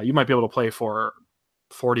you might be able to play for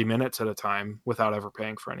 40 minutes at a time without ever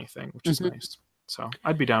paying for anything, which is nice. So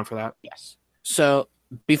I'd be down for that. Yes. So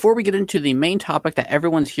before we get into the main topic that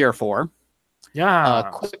everyone's here for,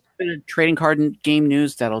 quick bit of trading card game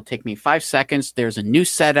news that'll take me 5 seconds. There's a new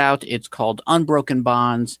set out. It's called Unbroken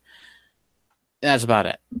Bonds. That's about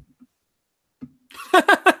it.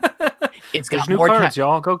 It's got new more cards,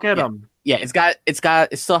 y'all. Go get them. Yeah,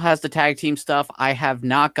 it still has the tag team stuff. I have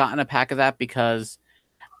not gotten a pack of that because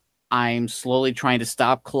I'm slowly trying to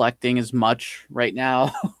stop collecting as much right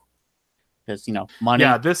now. Because, money.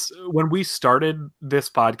 Yeah, when we started this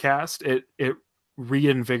podcast, it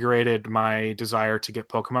reinvigorated my desire to get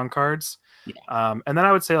Pokemon cards. Yeah. And then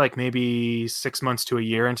I would say like maybe 6 months to a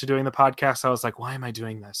year into doing the podcast, I was like, why am I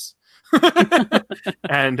doing this?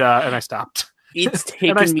 and I stopped. It's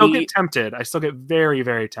taken and I still get tempted. I still get very,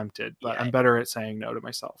 very tempted, but I'm better at saying no to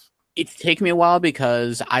myself. It's taken me a while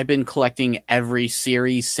because I've been collecting every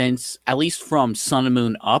series since, at least from Sun and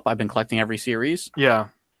Moon up, I've been collecting every series. Yeah.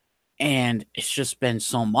 And it's just been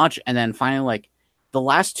so much. And then finally, like, the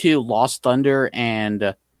last two, Lost Thunder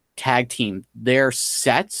and Tag Team, their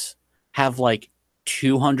sets have like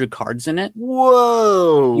 200 cards in it.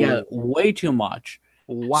 Whoa. Yeah, way too much.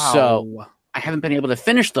 Wow. So I haven't been able to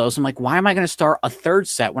finish those. I'm like, why am I going to start a third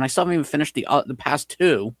set when I still haven't even finished the past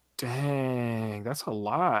two? Dang, that's a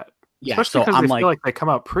lot. Yeah, especially because I feel like they come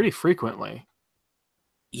out pretty frequently.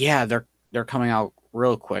 Yeah, they're coming out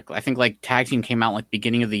real quick. I think like Tag Team came out like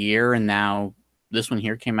beginning of the year, and now this one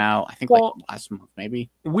here came out, I think like last month maybe.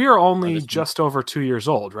 We're only just over 2 years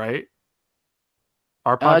old, right?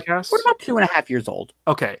 Our podcast? We're about 2.5 years old.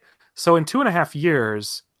 Okay. So in 2.5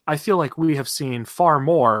 years, I feel like we have seen far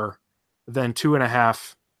more than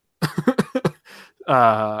 2.5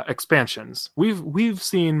 expansions. We've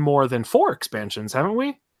seen more than 4 expansions, haven't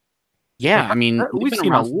we? Yeah, I mean, we've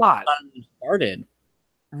seen a lot. Started.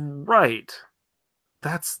 Right.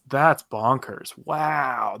 That's bonkers.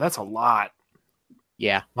 Wow, that's a lot.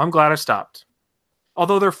 Yeah. I'm glad I stopped.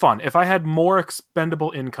 Although they're fun. If I had more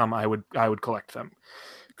expendable income, I would collect them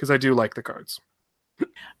because I do like the cards.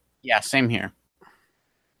 Yeah, same here.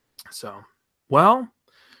 So, well,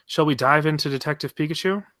 shall we dive into Detective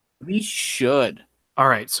Pikachu? We should. All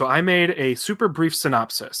right. So I made a super brief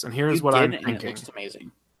synopsis, and here's what I'm thinking. It looks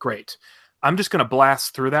amazing. Great. I'm just going to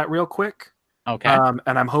blast through that real quick. Okay.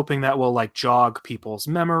 And I'm hoping that will like jog people's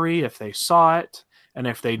memory if they saw it. And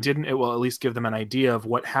if they didn't, it will at least give them an idea of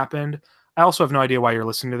what happened. I also have no idea why you're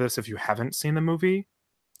listening to this if you haven't seen the movie.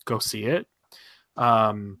 Go see it.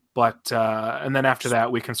 And then after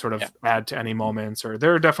that, we can sort of add to any moments, or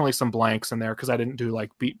there are definitely some blanks in there because I didn't do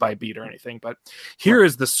like beat by beat or anything. But here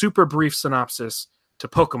is the super brief synopsis to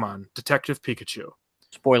Pokemon Detective Pikachu.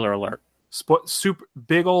 Spoiler alert. Super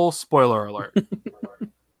big old spoiler alert.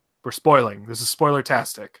 We're spoiling. This is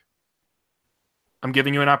spoiler-tastic. I'm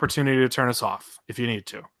giving you an opportunity to turn us off if you need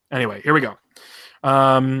to. Anyway, here we go.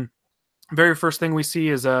 Very first thing we see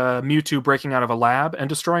is Mewtwo breaking out of a lab and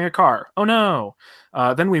destroying a car. Oh no!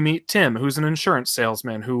 Then we meet Tim, who's an insurance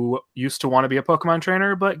salesman who used to want to be a Pokemon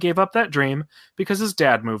trainer, but gave up that dream because his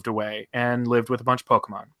dad moved away and lived with a bunch of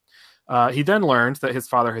Pokemon. He then learned that his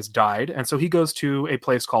father has died, and so he goes to a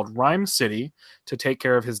place called Rhyme City to take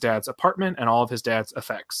care of his dad's apartment and all of his dad's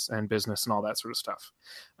effects and business and all that sort of stuff.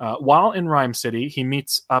 While in Rhyme City, he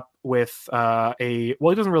meets up with he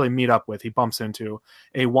doesn't really meet up with, he bumps into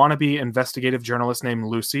a wannabe investigative journalist named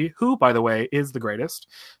Lucy, who, by the way, is the greatest.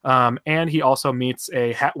 And he also meets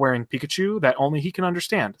a hat-wearing Pikachu that only he can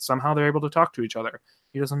understand. Somehow they're able to talk to each other.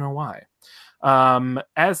 He doesn't know why.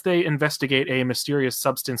 As they investigate a mysterious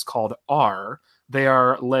substance called R, they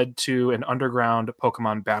are led to an underground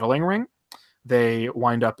Pokemon battling ring. They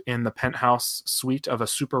wind up in the penthouse suite of a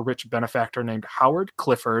super rich benefactor named Howard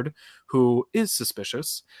Clifford, who is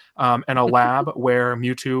suspicious, and a lab where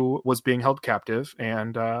Mewtwo was being held captive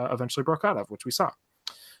and eventually broke out of, which we saw.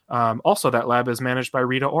 Also, that lab is managed by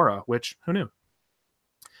Rita Ora, which, who knew?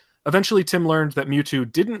 Eventually, Tim learned that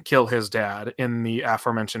Mewtwo didn't kill his dad in the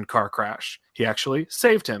aforementioned car crash. He actually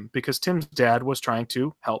saved him because Tim's dad was trying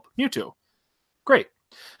to help Mewtwo. Great.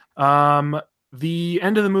 The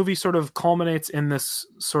end of the movie sort of culminates in this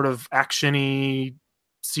sort of action-y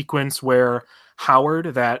sequence where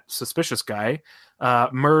Howard, that suspicious guy,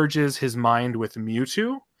 merges his mind with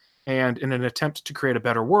Mewtwo, and in an attempt to create a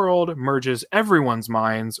better world, merges everyone's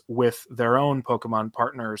minds with their own Pokemon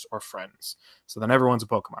partners or friends. So then everyone's a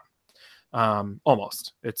Pokemon.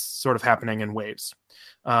 Almost. It's sort of happening in waves.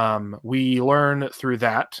 We learn through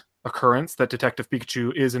that occurrence that Detective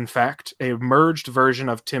Pikachu is in fact a merged version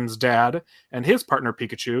of Tim's dad and his partner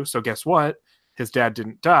Pikachu. So guess what? His dad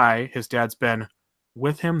didn't die. His dad's been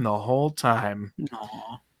with him the whole time.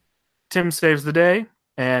 Aww. Tim saves the day,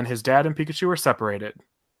 and his dad and Pikachu are separated.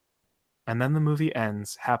 And then the movie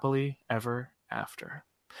ends happily ever after.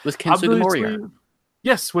 With Ken Sugimori art.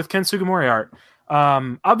 Yes, with Ken Sugimori art.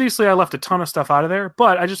 Obviously, I left a ton of stuff out of there,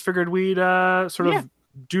 but I just figured we'd sort of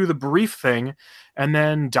do the brief thing and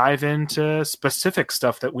then dive into specific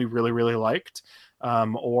stuff that we really, really liked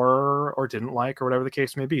or didn't like or whatever the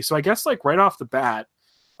case may be. So I guess like right off the bat,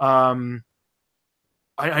 I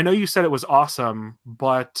know you said it was awesome,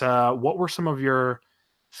 but what were some of your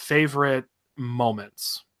favorite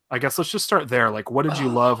moments? I guess let's just start there. Like, what did you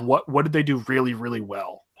love? What did they do really, really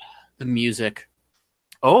well? The music.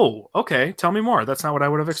 Oh, okay. Tell me more. That's not what I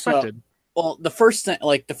would have expected. Well, the first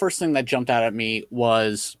thing that jumped out at me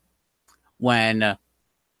was when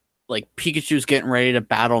like Pikachu's getting ready to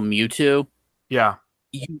battle Mewtwo. Yeah.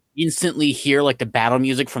 You instantly hear like the battle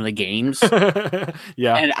music from the games.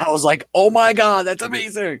 Yeah. And I was like, oh my God, that's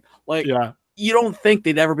amazing. Like, you don't think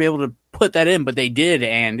they'd ever be able to put that in, but they did.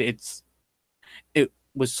 And it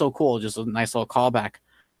was so cool. Just a nice little callback.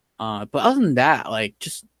 But other than that, like,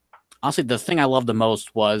 just honestly, the thing I loved the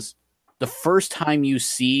most was the first time you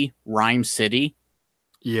see Rhyme City.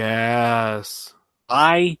 Yes.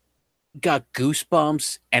 I got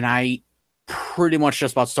goosebumps and I pretty much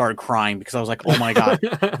just about started crying because I was like, oh my God,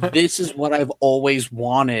 this is what I've always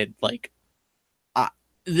wanted. Like,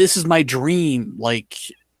 this is my dream. Like,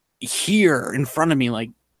 here in front of me, like,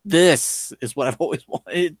 this is what I've always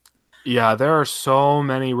wanted. Yeah, there are so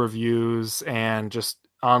many reviews and just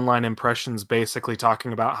online impressions basically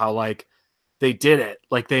talking about how like they did it.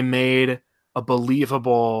 Like they made a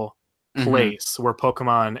believable place where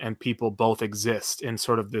Pokemon and people both exist in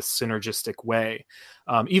sort of this synergistic way.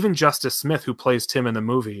 Even Justice Smith, who plays Tim in the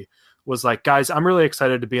movie, was like, guys, I'm really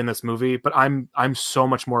excited to be in this movie, but I'm so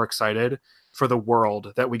much more excited for the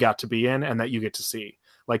world that we got to be in and that you get to see.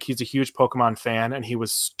 Like he's a huge Pokemon fan and he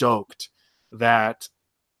was stoked that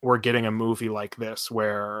we're getting a movie like this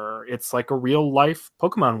where it's like a real life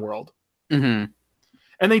Pokemon world. Mm-hmm.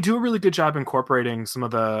 And they do a really good job incorporating some of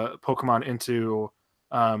the Pokemon into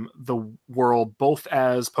the world, both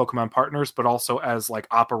as Pokemon partners, but also as like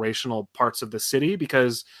operational parts of the city,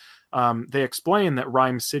 because they explain that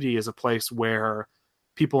Rhyme City is a place where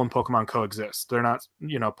people and Pokemon coexist. They're not,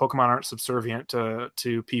 Pokemon aren't subservient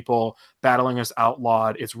to people. Battling is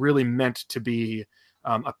outlawed. It's really meant to be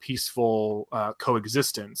a peaceful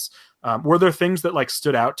coexistence. Were there things that like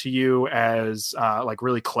stood out to you as like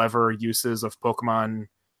really clever uses of Pokemon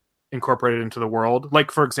incorporated into the world?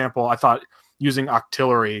 Like, for example, I thought using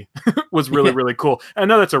Octillery was really, really cool. I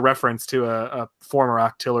know that's a reference to a former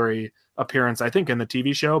Octillery appearance, I think, in the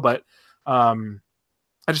TV show, but I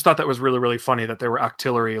just thought that was really, really funny that there were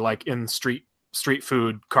Octillery like in street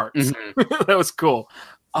food carts. Mhm. That was cool.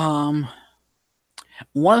 One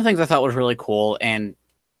of the things I thought was really cool and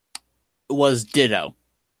was Ditto.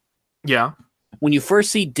 Yeah. When you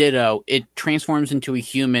first see Ditto, it transforms into a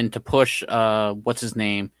human to push what's his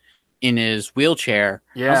name in his wheelchair.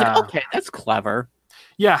 Yeah. I was like, okay, that's clever.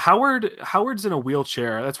 Yeah, Howard's in a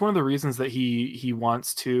wheelchair. That's one of the reasons that he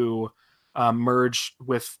wants to merge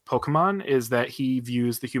with Pokemon, is that he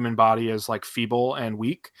views the human body as like feeble and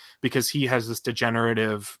weak because he has this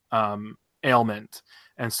degenerative ailment,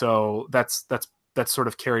 and so that's sort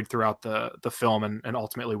of carried throughout the film and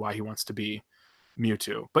ultimately why he wants to be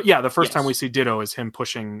Mewtwo. But yeah, the first time we see Ditto is him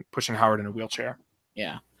pushing Howard in a wheelchair.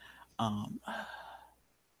 Yeah. I'm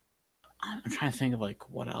trying to think of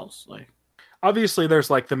like what else. Like, obviously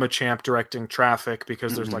there's like the Machamp directing traffic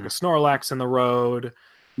because there's like a Snorlax in the road.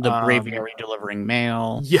 The Braviary delivering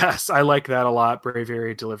mail. Yes, I like that a lot.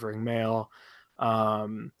 Braviary delivering mail.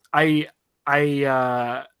 I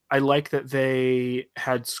like that they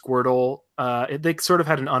had Squirtle. They sort of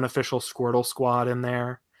had an unofficial Squirtle squad in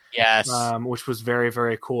there. Yes, which was very,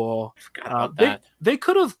 very cool. I forgot about that. They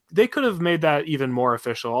could have made that even more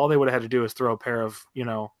official. All they would have had to do is throw a pair of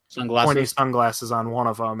pointy sunglasses on one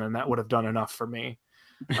of them, and that would have done enough for me.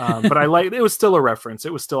 But it was still a reference.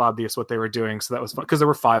 It was still obvious what they were doing, so that was fun because there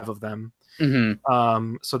were 5 of them.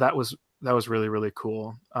 Mm-hmm. So that was really, really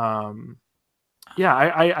cool. Yeah,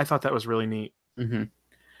 I thought that was really neat. Mm-hmm.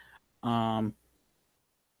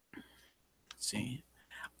 Let's see.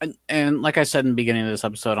 And like I said in the beginning of this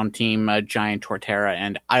episode, I'm team Giant Torterra,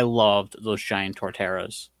 and I loved those Giant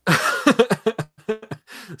Torterras.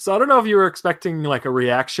 So I don't know if you were expecting like a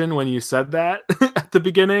reaction when you said that at the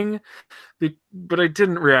beginning, but I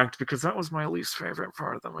didn't react because that was my least favorite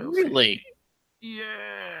part of the movie. Really?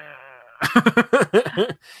 Yeah.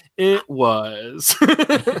 It was.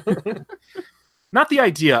 Not the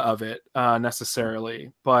idea of it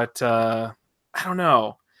necessarily, but I don't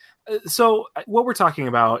know. So what we're talking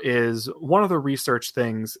about is one of the research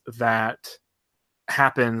things that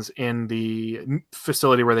happens in the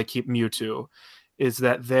facility where they keep Mewtwo is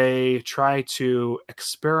that they try to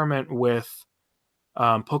experiment with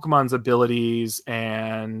Pokemon's abilities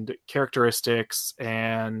and characteristics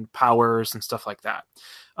and powers and stuff like that.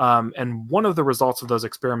 And one of the results of those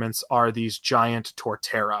experiments are these giant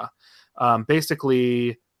Torterra.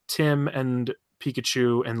 Basically, Tim and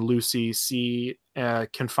Pikachu and Lucy see a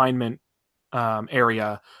confinement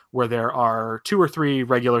area where there are 2 or 3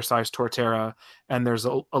 regular sized Torterra, and there's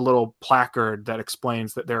a little placard that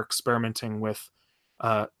explains that they're experimenting with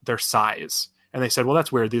their size. And they said, well,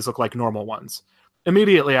 that's weird. These look like normal ones.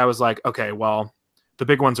 Immediately I was like, okay, well, the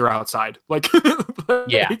big ones are outside. Like,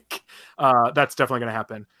 yeah, that's definitely going to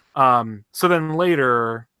happen. So then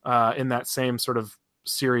later in that same sort of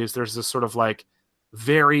series, there's this sort of like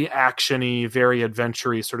very actiony, very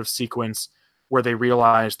adventure-y sort of sequence where they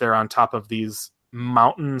realize they're on top of these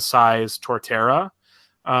mountain-sized Torterra,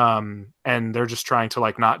 and they're just trying to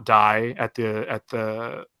like not die at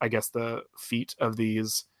the I guess the feet of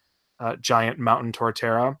these giant mountain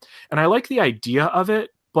Torterra. And I like the idea of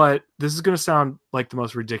it, but this is going to sound like the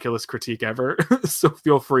most ridiculous critique ever. So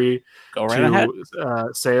feel free to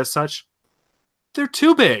say as such. They're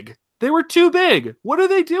too big. They were too big. What are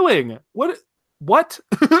they doing? What? What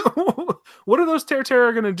are those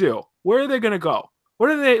Torterra going to do? Where are they going to go? What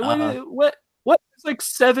are they? What? It's like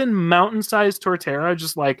 7 mountain-sized Torterra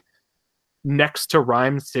just like next to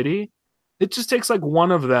Rhyme City. It just takes like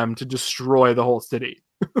one of them to destroy the whole city.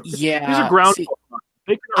 Yeah, these are ground.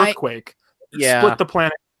 They can earthquake. Split the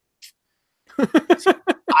planet.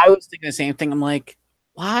 I was thinking the same thing. I'm like,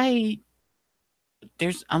 why?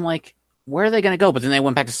 I'm like, where are they going to go? But then they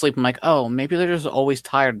went back to sleep. I'm like, oh, maybe they're just always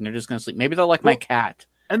tired and they're just going to sleep. Maybe they're like my cat.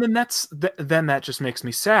 And then then that just makes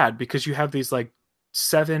me sad because you have these like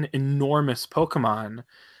 7 enormous Pokemon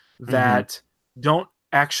that don't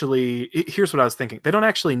actually. Here's what I was thinking: they don't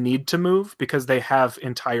actually need to move because they have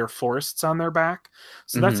entire forests on their back.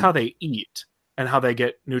 So that's how they eat and how they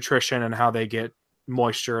get nutrition and how they get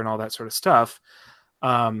moisture and all that sort of stuff.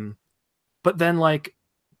 But then like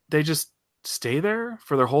they just stay there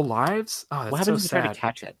for their whole lives. Oh, that's what happens so if they sad. try to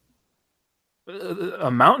catch it? A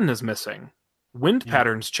mountain is missing. Wind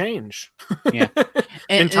patterns change. Yeah.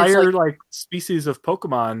 Entire like species of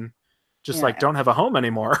Pokemon just like don't have a home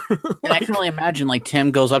anymore. And I can only imagine like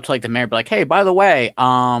Tim goes up to like the mayor, be like, "Hey, by the way,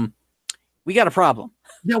 we got a problem."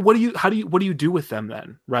 Yeah, how do you do with them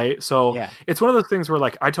then, right? So Yeah. it's one of those things where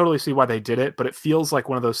like I totally see why they did it, but it feels like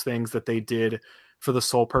one of those things that they did for the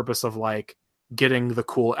sole purpose of like getting the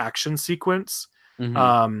cool action sequence. Mhm.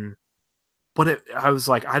 Um, but I was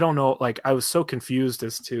like, I don't know, like I was so confused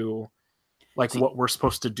as to like See what we're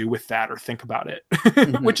supposed to do with that or think about it,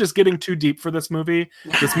 mhm. which is getting too deep for this movie.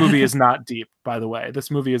 This movie is not deep, by the way.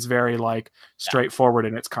 This movie is very like straightforward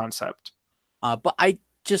in its concept. But I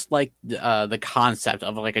just like the concept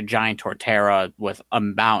of like a giant torterra with a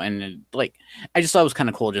mountain, and like I just thought it was kind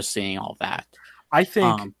of cool just seeing all that. I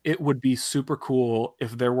think Um, it would be super cool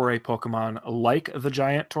if there were a Pokemon like the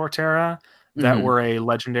giant Torterra that mhm. were a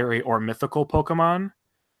legendary or mythical Pokemon.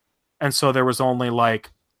 And so there was only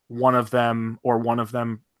like one of them or one of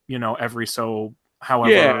them, every so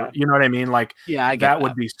however, Yeah. you know what I mean? Like Yeah, I get that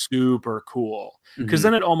would that. be super cool. Because Mhm.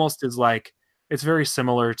 then it almost is like it's very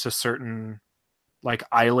similar to certain like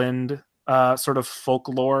island sort of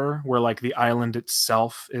folklore where like the island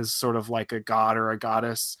itself is sort of like a god or a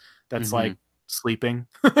goddess that's Mhm. like sleeping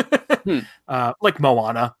Hmm. like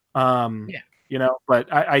Moana. Yeah.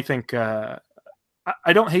 But I think I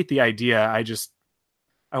don't hate the idea.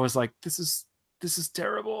 I was like, this is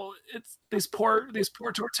terrible. It's these poor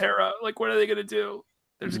Torterra. Like, what are they gonna do?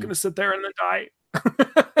 They're just Mhm. gonna sit there and then die,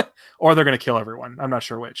 or they're gonna kill everyone. I'm not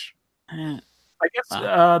sure which. Eh, I guess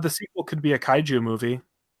well, the sequel could be a kaiju movie.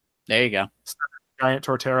 there you go. Giant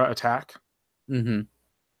Torterra attack. Mhm.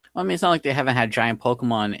 Well, I mean, it's not like they haven't had giant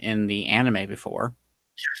Pokemon in the anime before.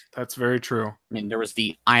 That's very true. I mean, there was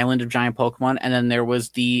the Island of Giant Pokemon, and then there was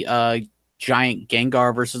the giant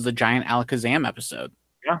Gengar versus the giant Alakazam episode.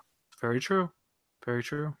 Yeah, very true. Very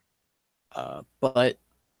true. But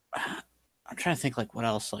I'm trying to think like what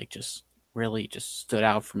else like just really just stood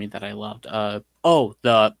out for me that I loved.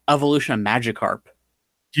 The evolution of Magikarp.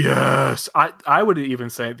 Yes, I would even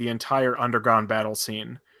say the entire underground battle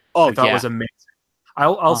scene Oh I thought yeah. was amazing.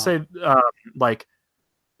 I'll Uh, say like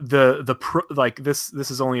like this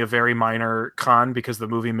is only a very minor con because the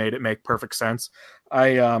movie made it make perfect sense.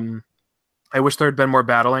 I wish there had been more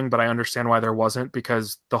battling, but I understand why there wasn't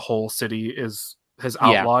because the whole city has yeah.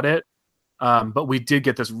 outlawed it. But we did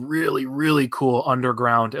get this really, really cool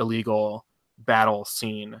underground illegal battle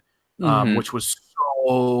scene, Hmm. which was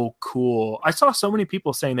so cool. I saw so many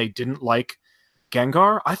people saying they didn't like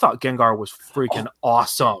Gengar. I thought Gengar was freaking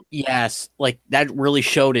awesome. Yes, like that really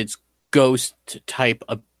showed its ghost type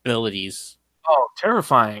abilities. Oh,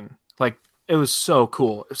 terrifying. Like it was so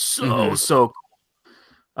cool. Hmm. So cool.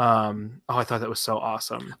 I thought that was so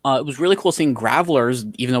awesome. It was really cool seeing Gravelers,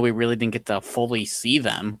 even though we really didn't get to fully see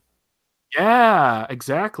them. Yeah,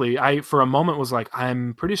 exactly. I for a moment was like,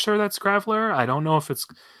 I'm pretty sure that's Graveler. I don't know if it's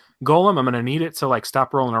Golem. I'm gonna need it to like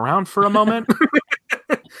stop rolling around for a moment.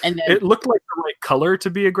 And then, It looked like the right color to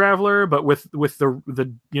be a Graveler, but with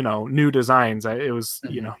the new designs, it was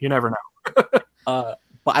mhm. you never know.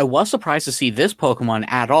 But I was surprised to see this Pokemon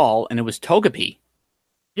at all, and it was Togepi.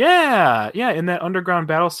 Yeah, yeah. In that underground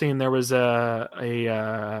battle scene, there was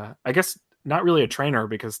I guess not really a trainer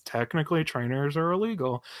because technically trainers are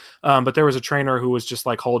illegal, but there was a trainer who was just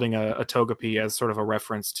like holding a Togepi as sort of a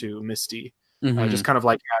reference to Misty, Hmm. just kind of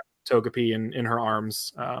like had Togepi in her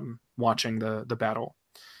arms, watching the battle.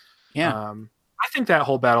 Yeah. I think that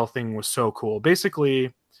whole battle thing was so cool.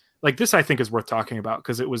 Basically, like this, I think is worth talking about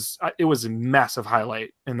because it was a massive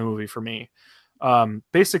highlight in the movie for me.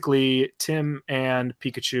 Basically, Tim and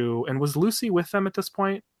Pikachu, and was Lucy with them at this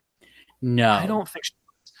point? I No. don't think she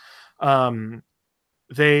was.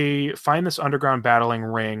 They find this underground battling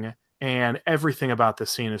ring, and everything about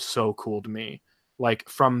this scene is so cool to me. Like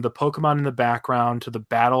from the Pokemon in the background to the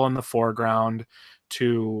battle in the foreground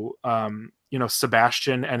to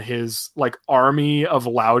Sebastian and his like army of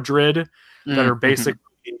Loudred that are Hmm. basically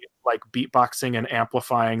like beatboxing and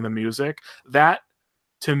amplifying the music. That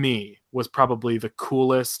to me was probably the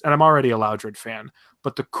coolest, and I'm already a Loudred fan,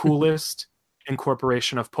 but the coolest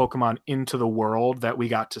incorporation of Pokemon into the world that we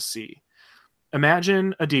got to see.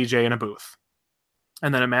 Imagine a DJ in a booth,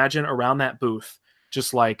 and then imagine around that booth,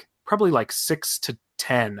 just like probably like 6 to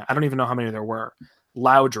 10, I don't even know how many there were,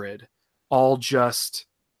 Loudred, all just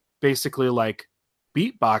basically like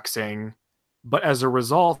beatboxing, but as a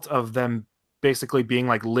result of them basically being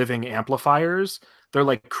like living amplifiers, they're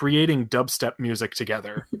like creating dubstep music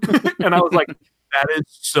together. And I was like, that is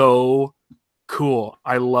so cool.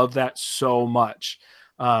 I love that so much.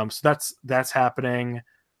 So that's happening.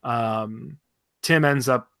 Tim ends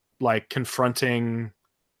up like confronting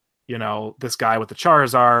this guy with the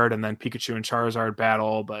Charizard, and then Pikachu and Charizard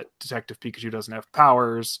battle, but Detective Pikachu doesn't have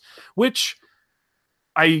powers, which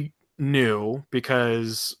I knew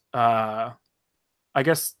because I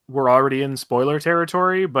guess we're already in spoiler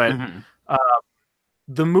territory, but Mhm.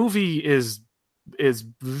 the movie is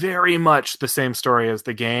very much the same story as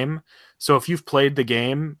the game. So if you've played the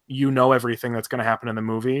game, you know everything that's going to happen in the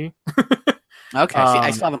movie. Okay, see,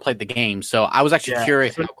 I still haven't played the game, so I was actually Yeah,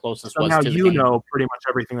 curious so how close this so was now to the you game. know pretty much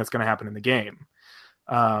everything that's going to happen in the game.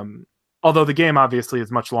 Although the game obviously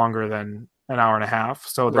is much longer than an hour and a half,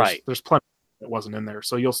 so Right. there's plenty that wasn't in there,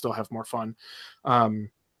 so you'll still have more fun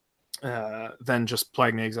than just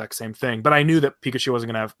playing the exact same thing. But I knew that Pikachu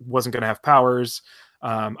wasn't gonna have powers.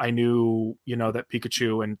 I knew, that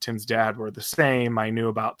Pikachu and Tim's dad were the same. I knew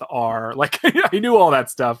about the R, like I knew all that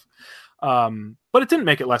stuff. But it didn't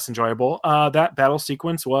make it less enjoyable. That battle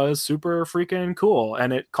sequence was super freaking cool,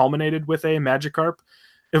 and it culminated with a Magikarp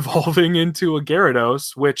evolving into a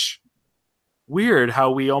Gyarados, which weird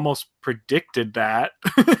how we almost predicted that,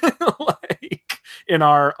 like in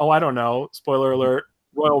our I don't know, spoiler alert,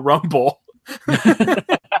 Royal Rumble.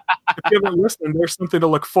 If you haven't listened, there's something to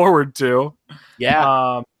look forward to.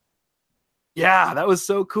 Yeah. Yeah, that was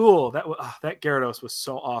so cool. That Gyarados was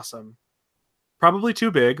so awesome. Probably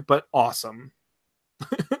too big, but awesome.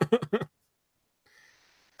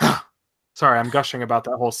 Sorry, I'm gushing about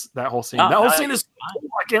that whole scene. That whole scene is cool.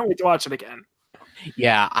 I can't wait to watch it again.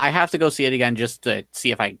 Yeah, I have to go see it again just to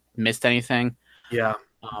see if I missed anything. Yeah.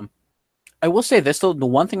 I will say this though, the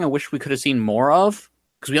one thing I wish we could have seen more of,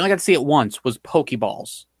 because we only got to see it once, was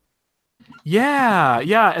Pokeballs. Yeah.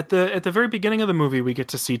 At the very beginning of the movie, we get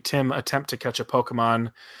to see Tim attempt to catch a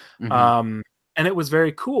Pokemon, Mhm. and it was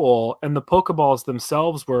very cool. And the Pokeballs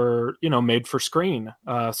themselves were, made for screen,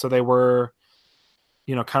 so they were,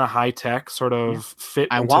 kind of high tech, sort of fit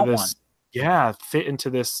I into want this. one. Yeah, fit into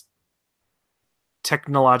this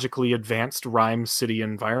technologically advanced Rhyme City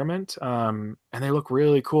environment, and they look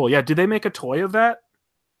really cool. Yeah, did they make a toy of that?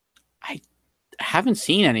 I haven't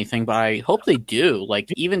seen anything, but I hope they do. Like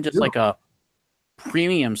even just like a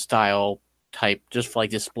premium style type, just for like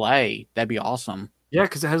display, that'd be awesome. Yeah,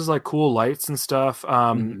 because it has like cool lights and stuff.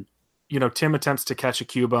 Mhm. Tim attempts to catch a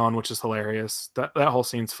Cubone, which is hilarious. That whole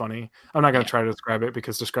scene's funny. I'm not going to Yeah. try to describe it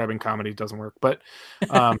because describing comedy doesn't work, but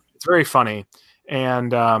it's very funny.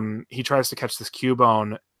 And he tries to catch this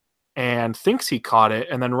Cubone and thinks he caught it,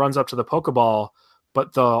 and then runs up to the Pokeball,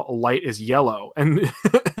 but the light is yellow. And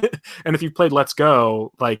and if you played Let's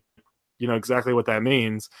Go, like you know exactly what that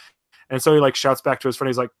means. And so he like shouts back to his friend.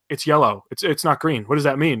 He's like, "It's yellow. It's not green. What does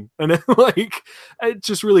that mean?" And then, like, it's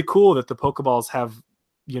just really cool that the Pokeballs have,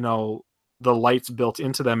 the lights built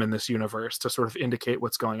into them in this universe to sort of indicate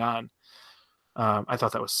what's going on. I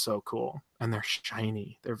thought that was so cool, and they're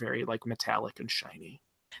shiny. They're very like metallic and shiny.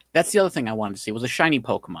 That's the other thing I wanted to see was a shiny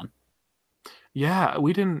Pokemon. Yeah,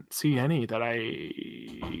 we didn't see any that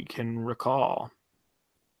I can recall.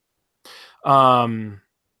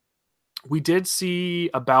 We did see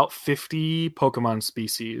about 50 Pokemon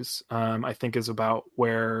species, I think is about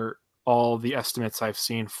where all the estimates I've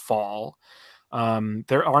seen fall. I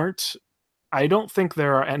don't think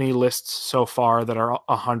there are any lists so far that are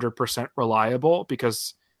 100% reliable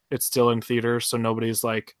because it's still in theaters, so nobody's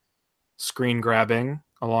like screen grabbing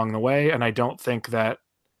along the way. And I don't think that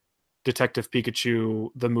Detective Pikachu,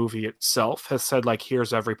 the movie itself, has said like,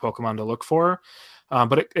 here's every Pokemon to look for.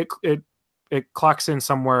 But it clocks in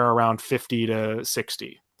somewhere around 50 to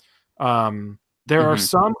 60. There are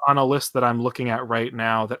some on a list that I'm looking at right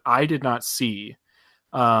now that I did not see.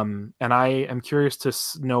 And I am curious to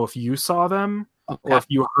know if you saw them or if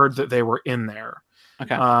you heard that they were in there.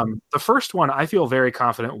 Okay. The first one I feel very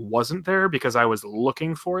confident wasn't there because I was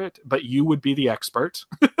looking for it, but you would be the expert.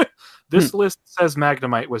 This list says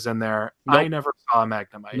Magnemite was in there. Nope. I never saw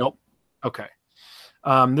Magnemite. Nope. Okay.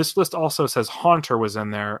 This list also says Haunter was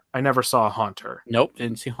in there. I never saw Haunter. Nope.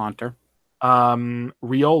 Didn't see Haunter.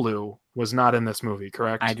 Riolu was not in this movie,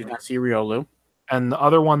 correct? I did not see Riolu. And the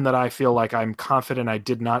other one that I feel like I'm confident I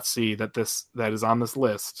did not see that is on this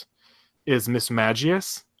list is Miss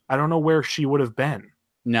Magius. I don't know where she would have been.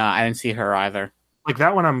 No, I didn't see her either. Like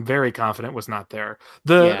that one I'm very confident was not there.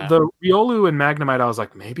 The Riolu and Magnemite, I was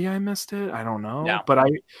like, maybe I missed it. I don't know. No. But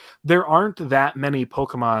there aren't that many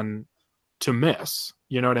Pokemon to miss.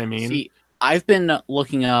 You know what I mean? See, I've been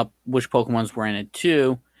looking up which Pokemons were in it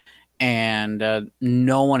too, and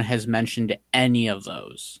no one has mentioned any of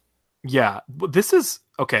those. Yeah, this is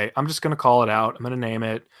okay. I'm just going to call it out. I'm going to name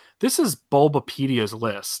it. This is Bulbapedia's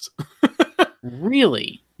list.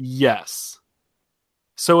 Really? Yes.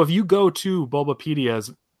 So if you go to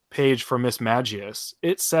Bulbapedia's page for Miss Magius,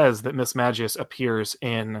 it says that Miss Magius appears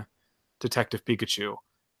in Detective Pikachu.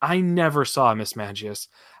 I never saw Miss Magius.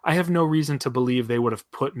 I have no reason to believe they would have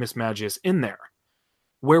put Miss Magius in there.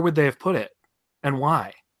 Where would they have put it? And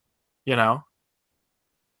why? You know?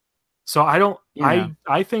 So I don't. Yeah.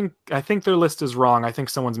 I think their list is wrong. I think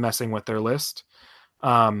someone's messing with their list.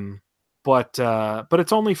 But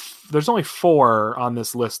it's only there's only 4 on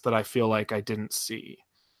this list that I feel like I didn't see.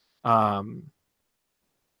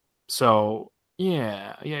 So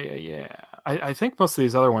yeah. I think most of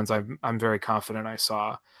these other ones I'm very confident I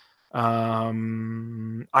saw.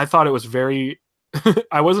 I thought it was very.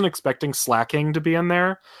 I wasn't expecting Slacking to be in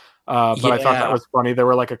there, but I thought that was funny. There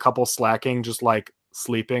were like a couple Slacking just like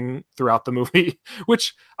sleeping throughout the movie,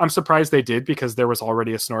 which I'm surprised they did because there was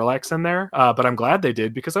already a Snorlax in there. But I'm glad they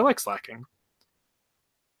did because I like Slacking.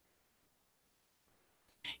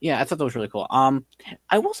 Yeah, I thought that was really cool.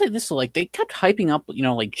 I will say this, like they kept hyping up,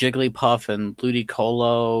 like Jigglypuff and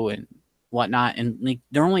Ludicolo and whatnot, and like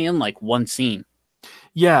they're only in like one scene.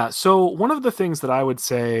 Yeah, so one of the things that I would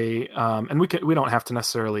say, and we don't have to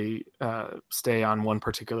necessarily stay on one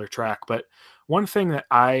particular track, but one thing that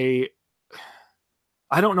I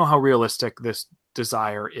don't know how realistic this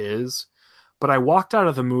desire is, but I walked out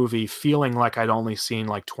of the movie feeling like I'd only seen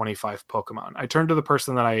like 25 Pokemon. I turned to the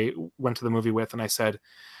person that I went to the movie with and I said,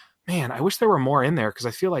 man, I wish there were more in there because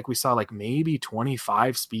I feel like we saw like maybe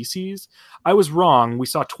 25 species. I was wrong. We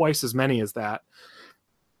saw twice as many as that.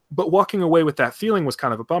 But walking away with that feeling was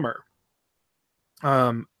kind of a bummer.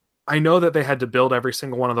 I know that they had to build every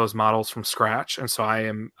single one of those models from scratch, and so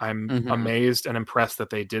I'm amazed and impressed that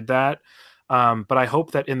they did that. But I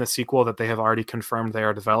hope that in the sequel that they have already confirmed they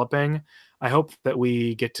are developing, I hope that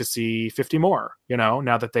we get to see 50 more,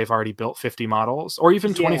 now that they've already built 50 models, or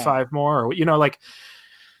even 25 more, or, like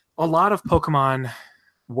a lot of Pokemon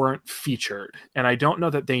weren't featured. And I don't know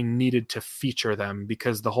that they needed to feature them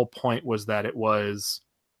because the whole point was that it was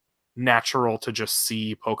natural to just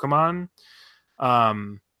see Pokemon.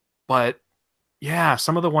 But yeah,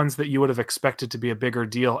 some of the ones that you would have expected to be a bigger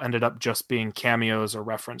deal ended up just being cameos or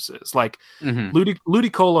references. Like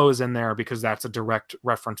Ludicolo is in there because that's a direct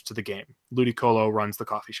reference to the game. Ludicolo runs the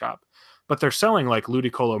coffee shop, but they're selling like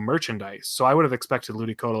Ludicolo merchandise. So I would have expected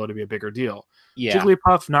Ludicolo to be a bigger deal. Yeah.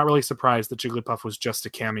 Jigglypuff, not really surprised that Jigglypuff was just a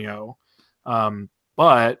cameo.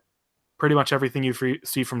 But pretty much everything you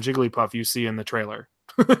see from Jigglypuff, you see in the trailer.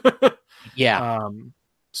 Yeah.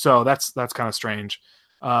 So that's kind of strange.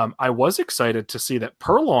 I was excited to see that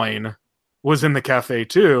Purloin was in the cafe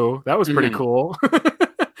too. That was pretty cool.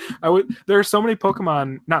 There are so many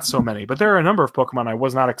Pokemon, not so many, but there are a number of Pokemon I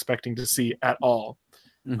was not expecting to see at all.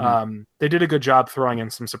 They did a good job throwing in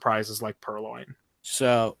some surprises like Purloin.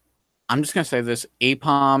 So I'm just going to say this.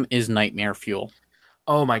 Aipom is nightmare fuel.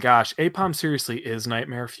 Oh my gosh. Aipom seriously is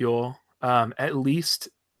nightmare fuel. At least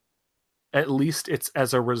it's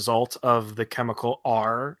as a result of the chemical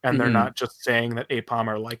R, and they're not just saying that Aipom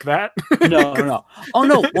are like that. No. Oh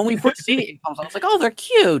no! When we first see Aipoms, I was like, "Oh, they're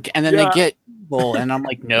cute," and then they get evil, and I'm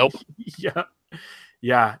like, "Nope."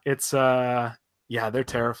 Yeah. It's they're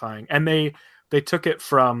terrifying, and they took it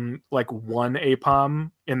from like one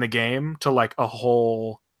Aipom in the game to like a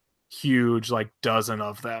whole huge like dozen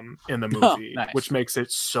of them in the movie, which makes it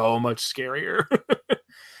so much scarier.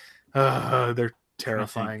 They're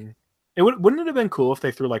terrifying. Wouldn't it have been cool if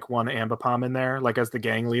they threw like one Ambipom in there, like as the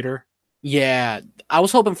gang leader? Yeah, I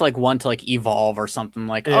was hoping for like one to like evolve or something.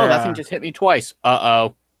 Like, oh, that thing just hit me twice.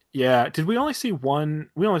 Uh-oh. Yeah. Did we only see one?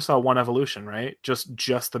 We only saw one evolution, right? Just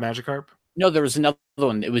the Magikarp? No, there was another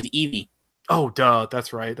one. It was Eevee. Oh, duh.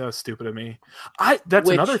 That's right. That was stupid of me. That's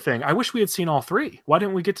another thing. I wish we had seen all 3. Why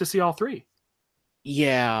didn't we get to see all 3?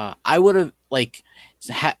 Yeah, I would have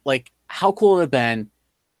how cool it would have been.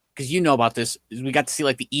 Because you know about this, we got to see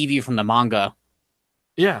like the Eevee from the manga.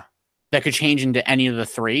 Yeah. That could change into any of the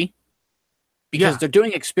 3. Because they're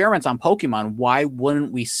doing experiments on Pokemon. Why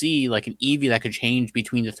wouldn't we see like an Eevee that could change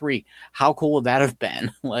between the 3? How cool would that have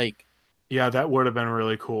been? Yeah, that would have been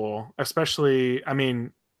really cool. Especially, I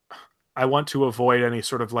mean, I want to avoid any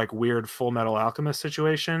sort of like weird Full Metal Alchemist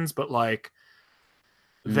situations, but like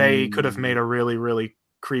they could have made a really, really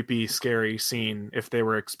creepy, scary scene if they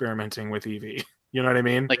were experimenting with Eevee. You know what I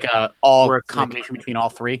mean? Like all combination between all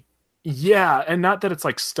 3? Yeah, and not that it's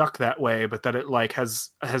like stuck that way, but that it like has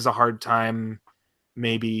a hard time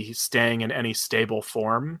maybe staying in any stable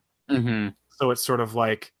form. So it's sort of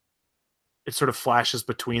like it sort of flashes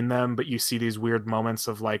between them, but you see these weird moments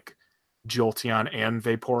of like Jolteon and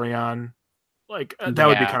Vaporeon. Like that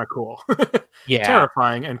would be kind of cool. Yeah,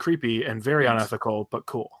 terrifying and creepy and very unethical, but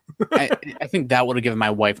cool. I think that would have given my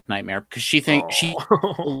wife a nightmare because she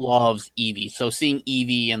loves Eevee. So seeing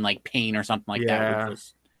Eevee in like pain or something like that would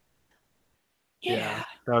just that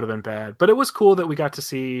would have been bad. But it was cool that we got to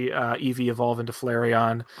see Eevee evolve into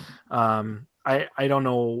Flareon. I don't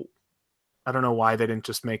know why they didn't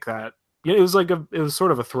just make that. It was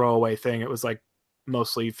sort of a throwaway thing. It was like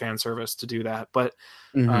mostly fan service to do that. But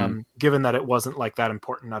Mhm. given that it wasn't like that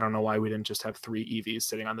important, I don't know why we didn't just have 3 Eevees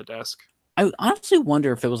sitting on the desk. I honestly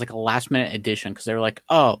wonder if it was like a last minute addition because they were like,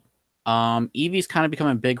 oh, Eevee's kind of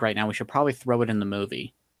becoming big right now. We should probably throw it in the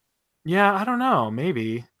movie. Yeah, I don't know.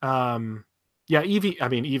 Maybe. Yeah, Eevee. I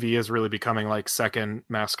mean, Eevee is really becoming like second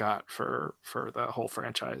mascot for the whole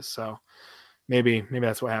franchise. So maybe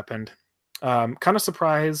that's what happened. Kind of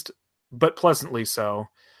surprised, but pleasantly so,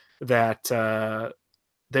 that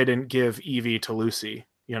they didn't give Eevee to Lucy.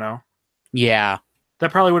 You know, Yeah.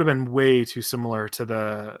 that probably would have been way too similar to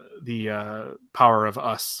the Power of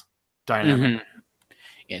Us dynamic. Mhm.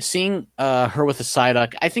 Yeah, seeing her with a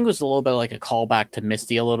Psyduck, I think was a little bit like a callback to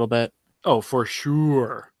Misty a little bit. Oh, for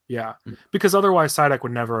sure. Yeah, because otherwise Psyduck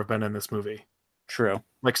would never have been in this movie. True.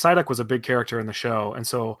 Like Psyduck was a big character in the show, and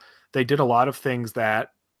so they did a lot of things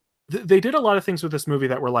that they did a lot of things with this movie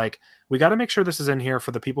that were like, we got to make sure this is in here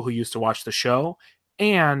for the people who used to watch the show,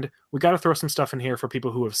 and we got to throw some stuff in here for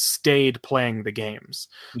people who have stayed playing the games.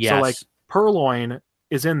 Yes. So like Purloin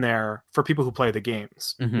is in there for people who play the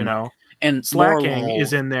games, you know, and Slacking Morlul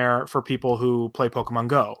is in there for people who play Pokemon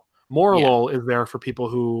Go. Morlul is there for people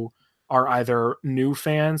who are either new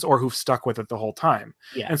fans or who've stuck with it the whole time.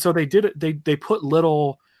 Yeah. And so they did it. They put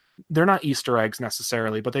little, they're not Easter eggs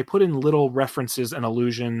necessarily, but they put in little references and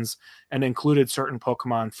allusions and included certain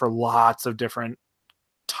Pokemon for lots of different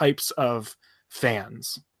types of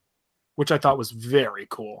fans, which I thought was very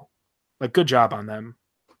cool. Like, good job on them.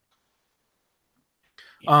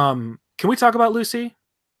 Yeah. Can we talk about Lucy?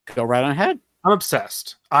 Go right on ahead. I'm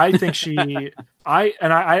obsessed. I think she,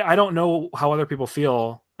 I don't know how other people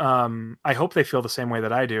feel. I hope they feel the same way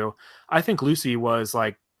that I do. I think Lucy was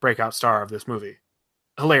like breakout star of this movie.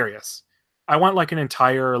 Hilarious. I want like an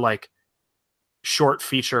entire like short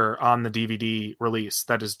feature on the DVD release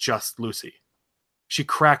that is just Lucy. She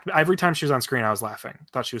cracked every time she was on screen. I was laughing.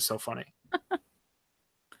 Thought she was so funny.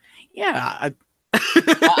 Yeah.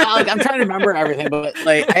 I'm trying to remember everything, but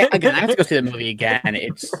like I have to go see the movie again.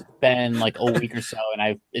 It's been like a week or so,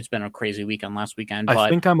 and it's been a crazy weekend last weekend. But I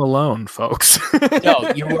think I'm alone, folks.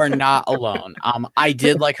 no, you are not alone. I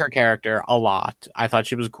did like her character a lot. I thought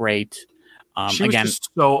she was great. She was just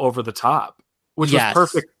so over the top, which was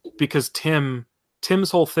perfect because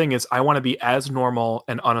Tim's whole thing is I want to be as normal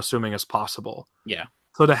and unassuming as possible. Yeah.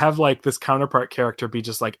 So to have like this counterpart character be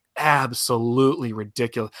just like absolutely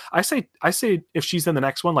ridiculous. I say if she's in the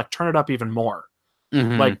next one, like turn it up even more.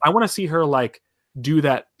 Mm-hmm. Like I want to see her like do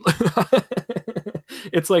that.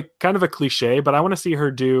 It's like kind of a cliche, but I want to see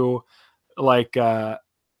her do like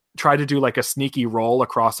try to do like a sneaky roll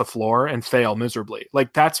across a floor and fail miserably.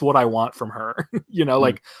 Like that's what I want from her. You know,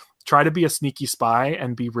 like try to be a sneaky spy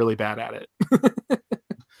and be really bad at it.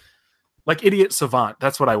 Like Idiot Savant.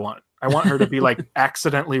 That's what I want. I want her to be like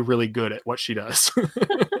accidentally really good at what she does.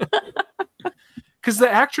 Because the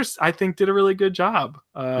actress, I think, did a really good job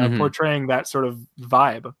portraying that sort of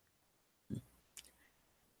vibe.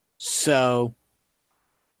 So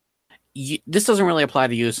this doesn't really apply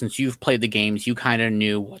to you since you've played the games. You kind of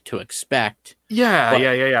knew what to expect.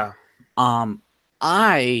 Yeah.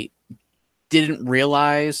 I didn't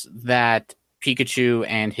realize that Pikachu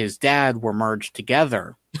and his dad were merged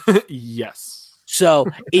together. Yes. So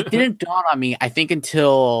it didn't dawn on me, I think,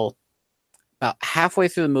 until about halfway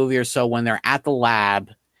through the movie or so when they're at the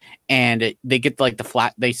lab and they get like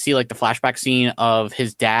they see like the flashback scene of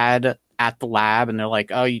his dad at the lab and they're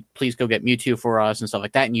like, oh, please go get Mewtwo for us and stuff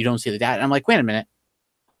like that. And you don't see the dad. And I'm like, wait a minute.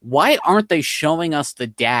 Why aren't they showing us the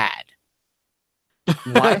dad?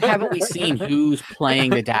 Why haven't we seen who's playing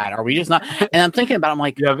the dad? Are we just not? And I'm thinking about it, I'm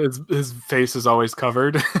like, yeah, his face is always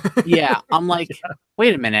covered. Yeah. I'm like,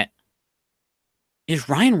 wait a minute. Is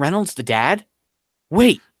Ryan Reynolds the dad?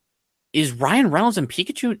 Wait, is Ryan Reynolds and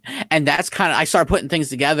Pikachu? And that's kind of, I started putting things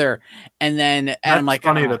together, and then I'm like,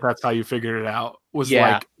 funny that's how you figured it out. Was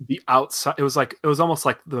like the outside. It was almost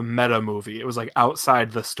like the meta movie. It was like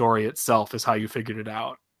outside the story itself is how you figured it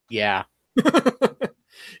out. Yeah.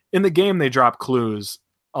 In the game, they drop clues,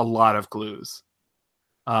 a lot of clues,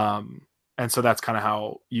 and so that's kind of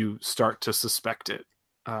how you start to suspect it.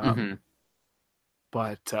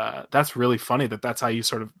 But that's really funny that's how you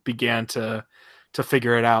sort of began to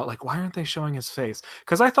figure it out. Like, why aren't they showing his face?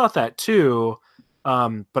 Because I thought that too.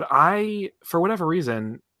 But for whatever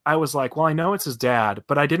reason, I was like, well, I know it's his dad,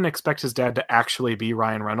 but I didn't expect his dad to actually be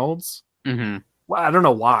Ryan Reynolds. Mm-hmm. Well, I don't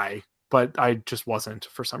know why, but I just wasn't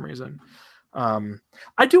for some reason.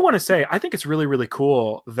 I do want to say, I think it's really, really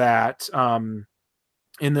cool that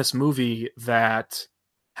in this movie that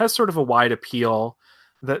has sort of a wide appeal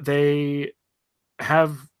that they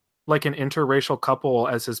have like an interracial couple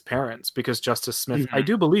as his parents, because Justice Smith, I Mhm.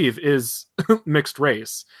 do believe, is mixed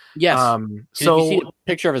race. Yes. 'Cause if you see a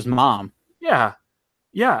picture of his mom. Yeah.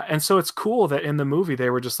 Yeah. And so it's cool that in the movie they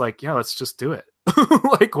were just like, yeah, let's just do it.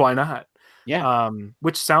 Like, why not? Yeah.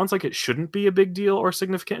 Which sounds like it shouldn't be a big deal or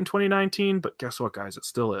significant in 2019, but guess what, guys? It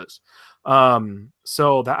still is.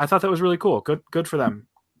 So that I thought that was really cool. Good for them.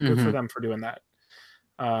 Good for Mhm. them for doing that.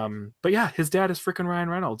 But yeah, his dad is freaking Ryan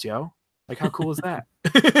Reynolds, yo. Like, how cool is that?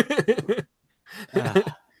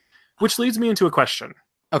 Which leads me into a question.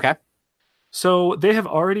 Okay. So they have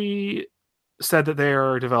already said that they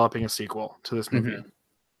are developing a sequel to this movie. Mhm.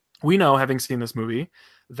 We know, having seen this movie,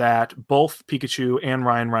 that both Pikachu and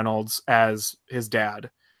Ryan Reynolds as his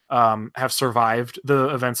dad have survived the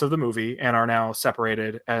events of the movie and are now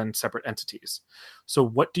separated and separate entities. So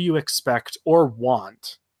what do you expect or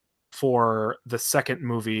want for the second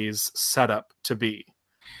movie's setup to be?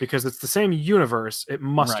 Because it's the same universe, it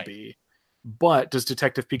must Right. be. But does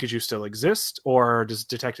Detective Pikachu still exist, or does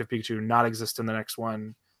Detective Pikachu not exist in the next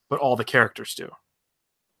one, but all the characters do?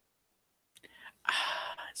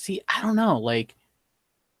 See, I don't know. Like,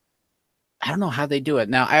 I don't know how they do it.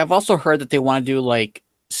 Now, I have also heard that they want to do like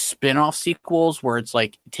spin-off sequels where it's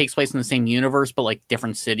like it takes place in the same universe, but like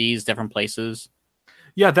different cities, different places.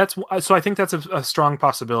 Yeah, that's so. I think that's a strong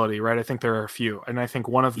possibility, right? I think there are a few, and I think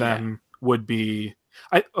one of Yeah. them would be.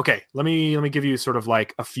 Okay, let me give you sort of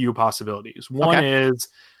like a few possibilities. One Okay. is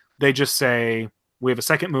they just say we have a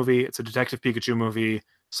second movie. It's a Detective Pikachu movie.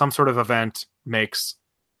 Some sort of event makes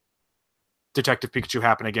Detective Pikachu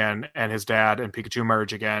happen again, and his dad and Pikachu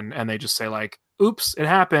merge again, and they just say like, "Oops, it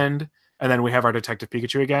happened," and then we have our Detective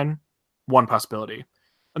Pikachu again. One possibility.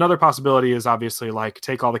 Another possibility is obviously like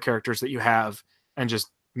take all the characters that you have and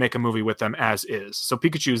just make a movie with them as is. So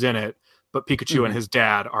Pikachu's in it, but Pikachu and Mhm. his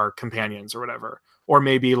dad are companions or whatever. Or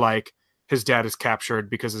maybe like his dad is captured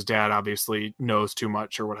because his dad obviously knows too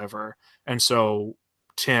much or whatever. And so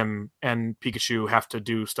Tim and Pikachu have to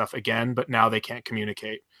do stuff again, but now they can't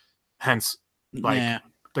communicate. Hence, like Yeah,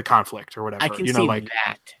 the conflict or whatever. I can You know, see like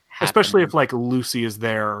that especially happening. if like Lucy is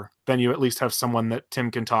there, then you at least have someone that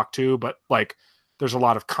Tim can talk to, but like there's a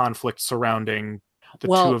lot of conflict surrounding the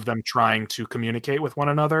two Well, of them trying to communicate with one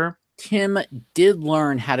another. Tim did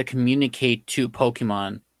learn how to communicate to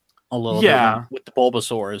Pokemon a little bit Yeah, with the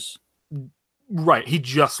Bulbasaurs. right. He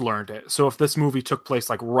just learned it. So if this movie took place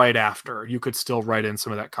like right after, you could still write in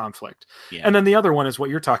some of that conflict. Yeah. And then the other one is what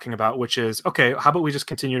you're talking about, which is okay, how about we just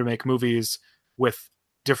continue to make movies with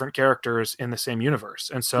different characters in the same universe?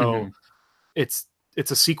 And so Mhm. it's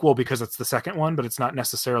a sequel because it's the second one, but it's not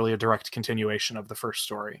necessarily a direct continuation of the first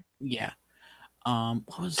story. Yeah.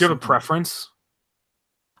 What was Do you have a something- preference?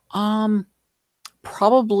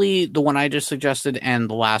 Probably the one I just suggested and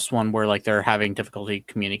the last one where like they're having difficulty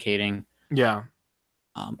communicating. Yeah.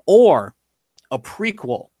 Or a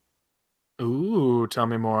prequel. Ooh, tell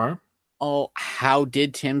me more. Oh, how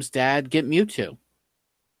did Tim's dad get Mewtwo?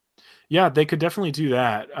 Yeah, they could definitely do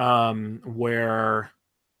that. Where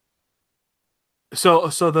so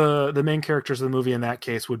the main characters of the movie in that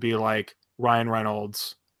case would be like Ryan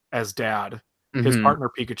Reynolds as dad, his Mhm. partner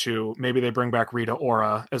Pikachu. Maybe they bring back Rita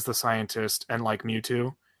Ora as the scientist and like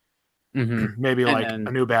Mewtwo. Mhm. Maybe And like then-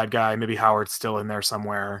 a new bad guy. Maybe Howard's still in there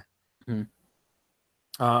somewhere. Mhm.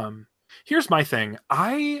 Here's my thing.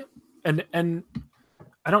 I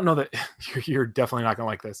don't know that you're definitely not gonna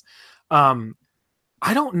like this.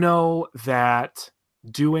 I don't know that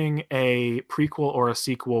doing a prequel or a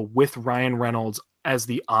sequel with Ryan Reynolds as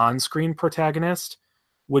the on-screen protagonist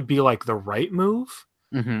would be like the right move.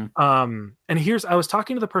 Mhm. And I was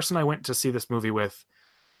talking to the person I went to see this movie with.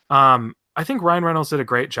 I think Ryan Reynolds did a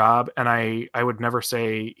great job, and I would never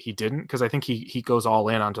say he didn't, because I think he goes all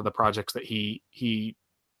in onto the projects that he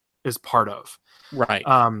is part of. Right.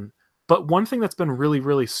 But one thing that's been really,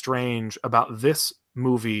 really strange about this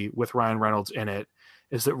movie with Ryan Reynolds in it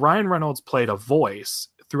is that Ryan Reynolds played a voice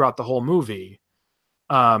throughout the whole movie,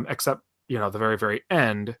 except the very, very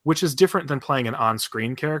end, which is different than playing an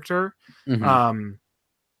on-screen character. Mhm.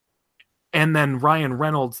 And then Ryan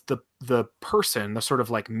Reynolds, the person, the sort of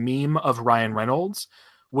like meme of Ryan Reynolds,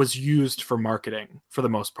 was used for marketing for the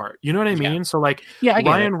most part. You know what I Yeah. mean? So like Yeah, I get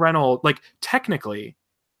Ryan it. Reynolds, like technically,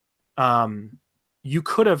 you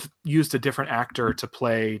could have used a different actor to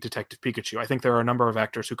play Detective Pikachu. I think there are a number of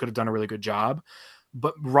actors who could have done a really good job,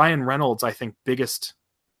 but Ryan Reynolds, I think, biggest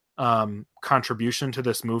contribution to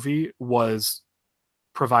this movie was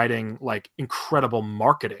providing like incredible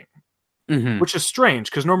marketing, Mhm. which is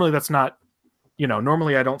strange because normally that's not,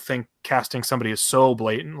 normally I don't think casting somebody is so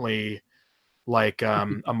blatantly like a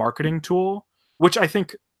marketing tool, which I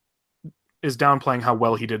think is downplaying how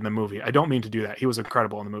well he did in the movie. I don't mean to do that. He was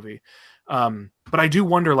incredible in the movie. But I do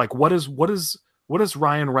wonder, like, what does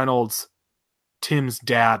Ryan Reynolds, Tim's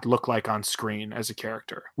dad, look like on screen as a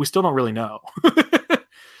character? We still don't really know.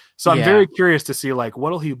 So I'm very curious to see, like,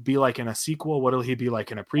 what'll he be like in a sequel? What'll he be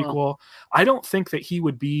like in a prequel? Well, I don't think that he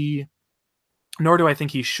would be, nor do I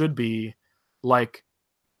think he should be, like,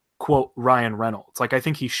 quote, Ryan Reynolds. Like, I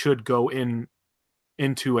think he should go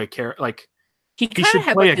into a character, like, he should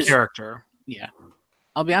play like a character. Yeah.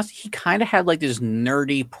 I'll be honest, he kind of had like this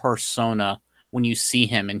nerdy persona when you see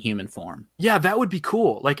him in human form. Yeah, that would be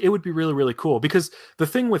cool. Like, it would be really, really cool, because the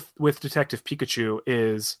thing with Detective Pikachu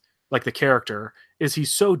is, like, the character is,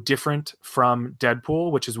 he's so different from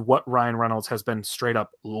Deadpool, which is what Ryan Reynolds has been straight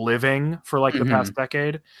up living for like the past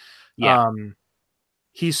decade. Yeah.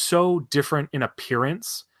 He's so different in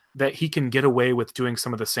appearance that he can get away with doing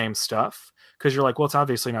some of the same stuff, because you're like, well, it's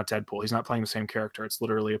obviously not Deadpool. He's not playing the same character. It's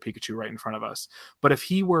literally a Pikachu right in front of us. But if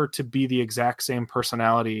he were to be the exact same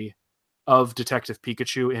personality of Detective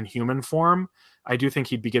Pikachu in human form, I do think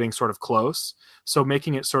he'd be getting sort of close. So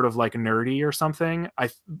making it sort of like nerdy or something,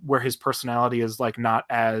 where his personality is like not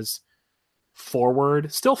as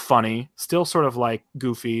forward, still funny, still sort of like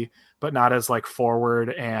goofy, but not as like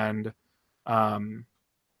forward and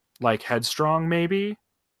like headstrong maybe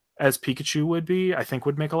as Pikachu would be, I think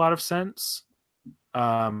would make a lot of sense.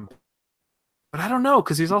 But I don't know,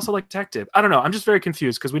 because he's also like detective. I don't know. I'm just very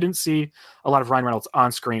confused because we didn't see a lot of Ryan Reynolds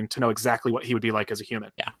on screen to know exactly what he would be like as a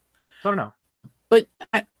human. Yeah. I don't know. But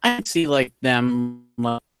I see like them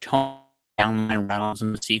tone down Ryan Reynolds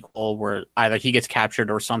in the sequel, where either he gets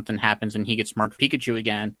captured or something happens and he gets marked Pikachu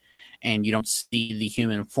again, and you don't see the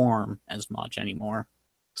human form as much anymore.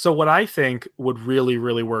 So what I think would really,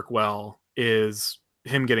 really work well is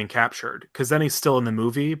him getting captured, because then he's still in the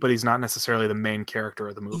movie, but he's not necessarily the main character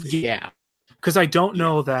of the movie. Yeah. Because I don't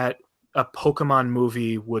know that a Pokemon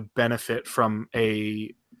movie would benefit from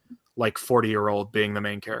a like 40-year-old being the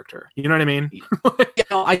main character. You know what I mean? Yeah,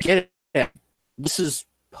 no, I get it. This is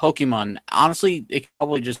Pokemon. Honestly, it could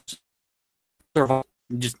probably just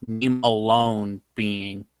name alone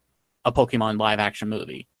being a Pokemon live action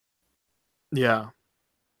movie. Yeah.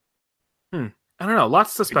 I don't know.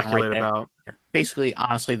 Lots to speculate about. Basically,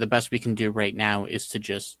 honestly, the best we can do right now is to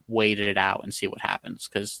just wait it out and see what happens,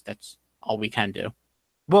 because that's all we can do.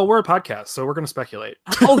 Well, we're a podcast, so we're going to speculate.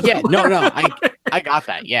 Oh, yeah. No. I got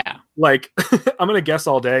that. Yeah. Like, I'm going to guess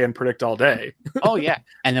all day and predict all day. Oh, yeah.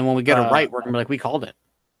 And then when we get it right, we're going to be like, we called it.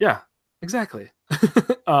 Yeah, exactly.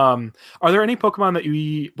 Are there any Pokemon that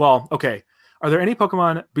you... Well, okay. Are there any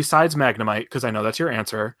Pokemon besides Magnemite, because I know that's your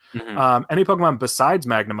answer, any Pokemon besides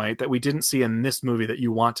Magnemite that we didn't see in this movie that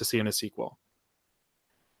you want to see in a sequel?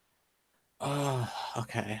 Oh,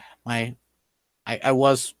 okay. I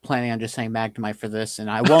was planning on just saying Magnemite for this,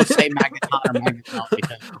 and I won't say Magneton or Magneton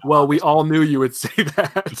because... Well, we all knew you would say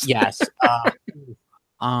that. Yes. I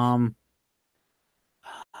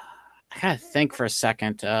gotta think for a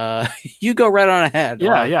second. You go right on ahead.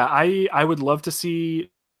 Yeah. I would love to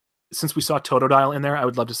see, since we saw Totodile in there, I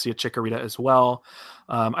would love to see a Chikorita as well.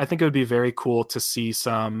 I think it would be very cool to see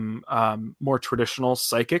some more traditional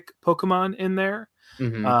psychic Pokemon in there.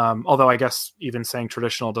 Although I guess even saying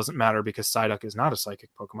traditional doesn't matter, because Psyduck is not a psychic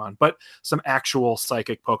Pokemon, but some actual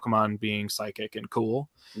psychic Pokemon being psychic and cool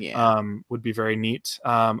would be very neat.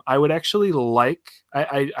 I would actually like,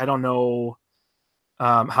 I don't know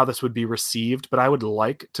how this would be received, but I would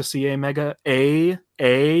like to see a mega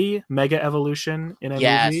evolution in a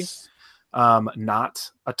movie.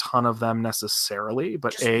 Not a ton of them necessarily,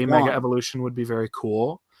 but just mega evolution would be very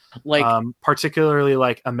cool. Like, particularly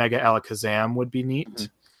like a Mega Alakazam would be neat.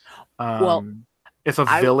 If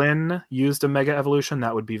a villain used a Mega Evolution,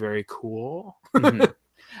 that would be very cool.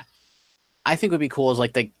 I think would be cool is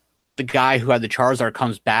like the guy who had the Charizard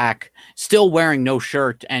comes back still wearing no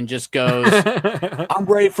shirt and just goes, I'm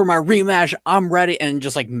ready for my rematch. I'm ready. And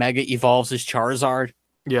just like Mega evolves his Charizard.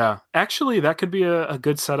 Yeah, actually, that could be a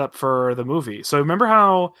good setup for the movie. So remember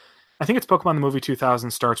how I think it's Pokemon the Movie 2000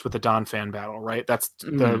 starts with the Donphan battle, right? That's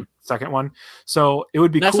the second one. So it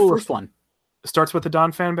would be cool. That's the first one. Starts with the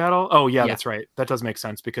Donphan battle? Oh, yeah, that's right. That does make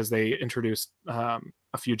sense because they introduced a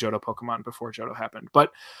few Johto Pokemon before Johto happened.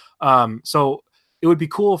 But so it would be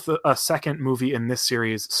cool if a second movie in this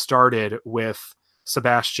series started with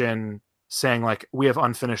Sebastian saying, like, we have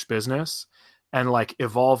unfinished business, and like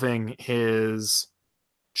evolving his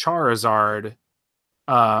Charizard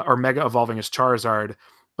or Mega evolving his Charizard,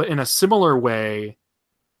 but in a similar way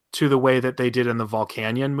to the way that they did in the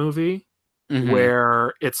Volcanion movie,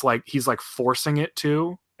 where it's like he's like forcing it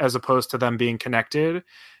to, as opposed to them being connected.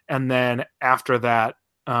 And then after that,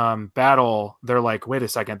 battle, they're like, wait a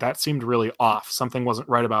second, that seemed really off. Something wasn't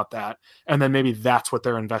right about that. And then maybe that's what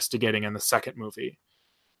they're investigating in the second movie.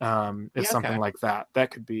 It's something like that.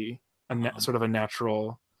 That could be sort of a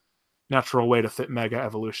natural way to fit Mega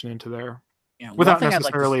Evolution into there. Yeah, without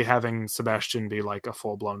necessarily having Sebastian be like a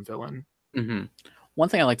full-blown villain. Mm-hmm. One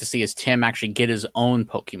thing I'd like to see is Tim actually get his own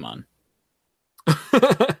Pokemon.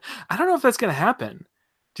 I don't know if that's going to happen.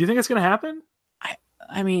 Do you think it's going to happen?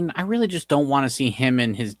 I mean, I really just don't want to see him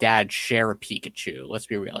and his dad share a Pikachu. Let's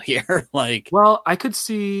be real here. Well, I could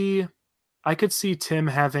see Tim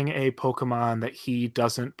having a Pokemon that he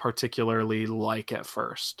doesn't particularly like at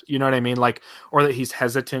first. You know what I mean? Or that he's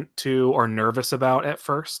hesitant to or nervous about at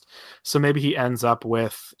first. So maybe he ends up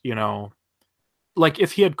with,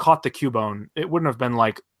 if he had caught the Cubone, it wouldn't have been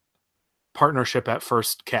like partnership at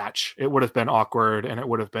first catch. It would have been awkward, and it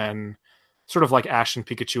would have been sort of like Ash and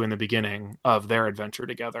Pikachu in the beginning of their adventure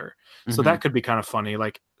together. Mm-hmm. So that could be kind of funny,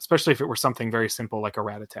 especially if it were something very simple like a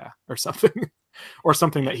Rattata or something, or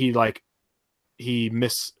something that he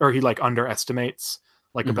underestimates,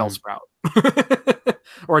 like a Bellsprout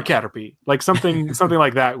or a Caterpie, something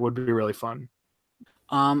like that would be really fun.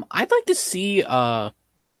 I'd like to see a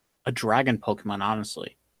dragon Pokemon,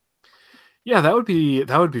 honestly. Yeah, that would be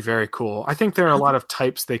very cool. I think there are a lot of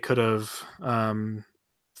types they could have featured.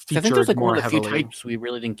 I think there's one of the few types we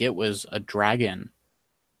really didn't get was a dragon.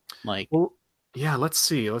 Well, yeah, let's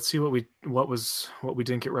see what we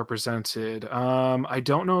didn't get represented. I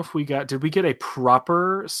don't know if did we get a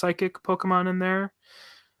proper psychic Pokemon in there?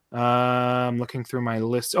 I'm looking through my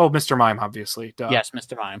list. Oh, Mr. Mime, obviously. Duh. Yes,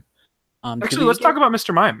 Mr. Mime. Actually, let's talk about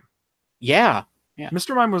Mr. Mime. Yeah.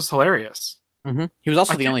 Mr. Mime was hilarious. Mm-hmm. He was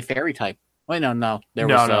also the only fairy type. Wait, no. There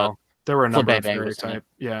were a number of fairy type.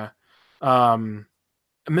 Yeah.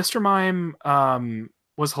 Mr. Mime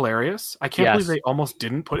was hilarious. I can't believe they almost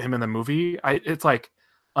didn't put him in the movie. It's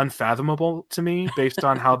unfathomable to me based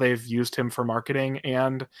on how they've used him for marketing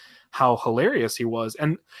and how hilarious he was.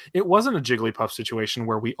 And it wasn't a Jigglypuff situation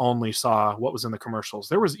where we only saw what was in the commercials.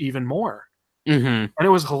 There was even more. Mm-hmm. And it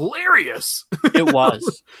was hilarious. It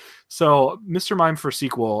was. So Mr. Mime for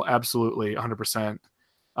sequel, absolutely 100%.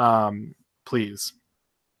 Please.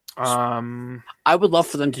 I would love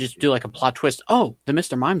for them to just do a plot twist. Oh, the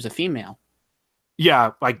Mr. Mime's a female.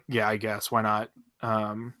 Yeah, I guess. Why not?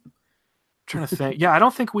 Trying to think. Yeah, I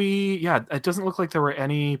don't think it doesn't look like there were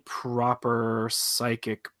any proper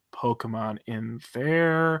psychic Pokemon in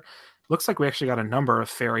there. Looks like we actually got a number of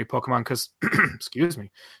fairy Pokemon because, excuse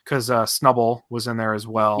me, because Snubbull was in there as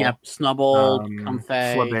well. Yep, Snubbull,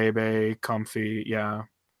 Comfey. Flabébé, Comfey, yeah.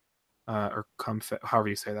 Or Comfey, however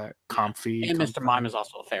you say that. Comfey. And Mr. Mime is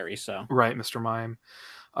also a fairy, so. Right, Mr. Mime.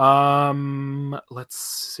 Let's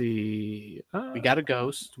see. We got a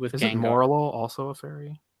ghost with Is Gengar. It Morlo also a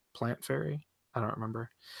fairy? Plant fairy? I don't remember.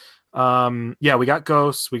 Yeah, we got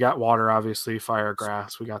ghosts. We got water, obviously. Fire,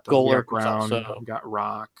 grass. We got the ground. We got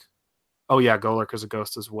rock. Oh yeah, Golurk is a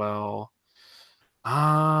ghost as well.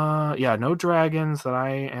 Yeah, no dragons that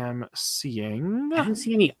I am seeing. I didn't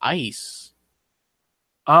see any ice.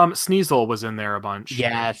 Sneasel was in there a bunch.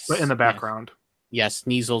 Yes. But in the background. Yes,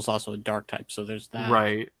 Sneasel's also a dark type, so there's that.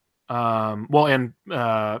 Right. Well, and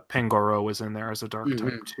Pangoro was in there as a dark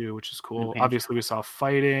type too, which is cool. Mm-hmm. Obviously, we saw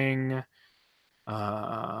fighting.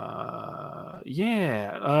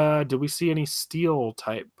 Did we see any steel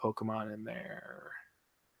type Pokemon in there?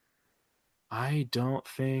 I don't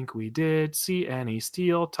think we did see any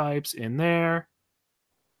steel types in there.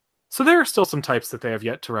 So there are still some types that they have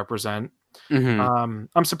yet to represent. Mm-hmm.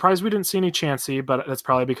 I'm surprised we didn't see any Chansey, but that's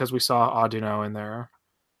probably because we saw Audino in there.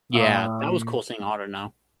 Yeah, that was cool seeing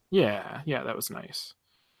Audino. Yeah, that was nice.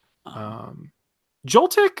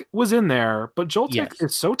 Joltik was in there, but Joltik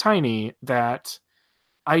is so tiny that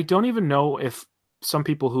I don't even know if some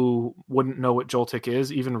people who wouldn't know what Joltik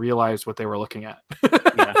is even realized what they were looking at.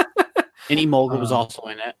 Yeah. And Emolga was also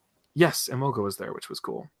in it. Yes, Emolga was there, which was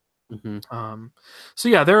cool. Mm-hmm. So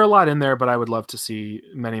yeah, there are a lot in there, but I would love to see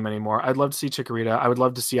many, many more. I'd love to see Chikorita. I would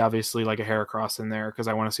love to see obviously a Heracross in there because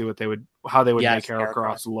I want to see how they would make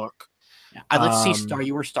Heracross look. Yeah. I'd like to see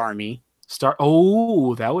Staryu or Starmie.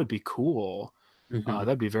 Oh, that would be cool. Mm-hmm.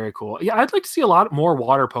 That'd be very cool. Yeah, I'd like to see a lot more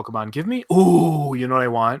water Pokemon. Give me, you know what I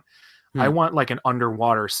want? I want an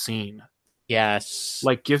underwater scene. Yes.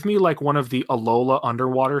 Give me one of the Alola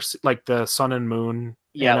underwater, the Sun and Moon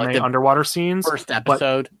anime underwater scenes. First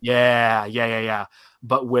episode. But, yeah.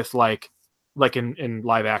 But with in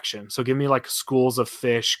live action. So give me schools of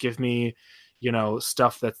fish. Give me,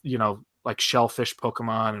 stuff that, shellfish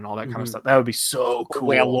Pokemon and all that kind of stuff. That would be so cool.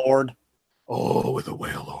 Whale Lord. Oh, with a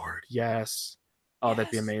Whale Lord. Yes. Oh,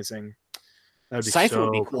 that'd be amazing. That'd be Scyther so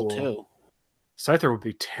would be cool too. Scyther would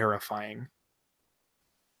be terrifying.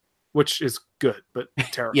 Which is good, but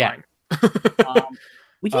terrifying.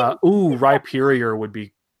 We did Rhyperior would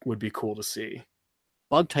be cool to see.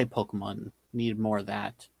 bug type Pokemon. Needed more of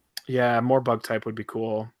that. Yeah, more bug type would be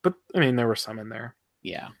cool. But I mean, there were some in there.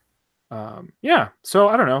 Yeah. So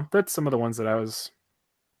I don't know. That's some of the ones that I was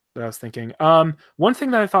thinking. One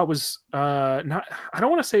thing that I thought was I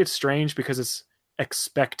don't want to say it's strange because it's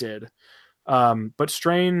expected. But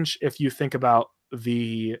strange if you think about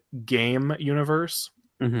the game universe.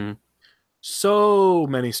 Mm-hmm. So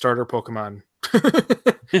many starter Pokemon.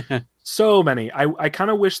 So many. I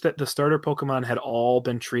kind of wish that the starter Pokemon had all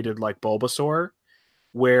been treated like Bulbasaur,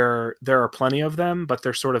 where there are plenty of them, but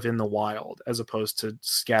they're sort of in the wild as opposed to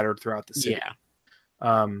scattered throughout the city.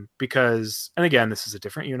 Yeah. Because, and again, this is a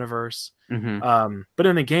different universe. Mm-hmm. But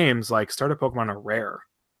in the games, like starter Pokemon are rare.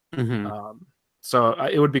 Mm-hmm. So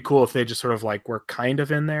it would be cool if they just sort of like were kind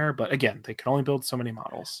of in there, but again, they can only build so many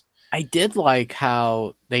models. I did like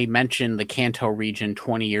how they mentioned the Kanto region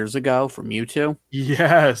 20 years ago for Mewtwo.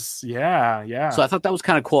 Yes. Yeah. So I thought that was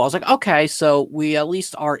kind of cool. I was like, okay, so we at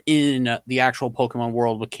least are in the actual Pokemon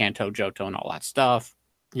world with Kanto, Johto, and all that stuff.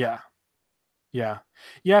 Yeah.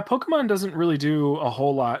 Pokemon doesn't really do a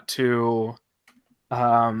whole lot to,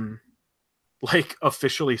 like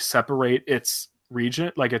officially separate its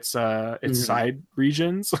region, like its side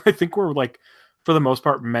regions. I think we're like, for the most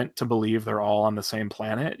part, meant to believe they're all on the same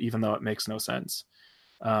planet, even though it makes no sense.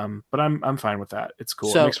 But I'm fine with that. It's cool.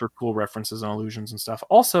 So, it makes for cool references and illusions and stuff.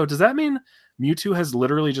 Also, does that mean Mewtwo has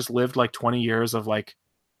literally just lived like 20 years of like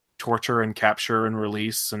torture and capture and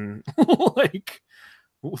release and like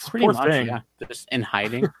pretty poor much, thing. yeah, just in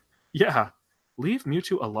hiding. Yeah, leave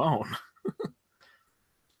Mewtwo alone.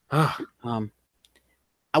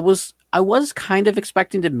 I was kind of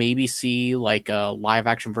expecting to maybe see like a live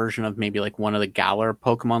action version of maybe like one of the Galar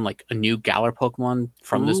Pokemon, like a new Galar Pokemon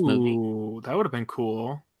from this movie. Ooh, that would have been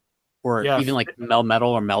cool. Or even like Melmetal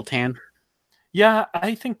or Meltan. Yeah,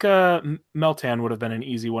 I think Meltan would have been an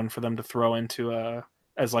easy one for them to throw into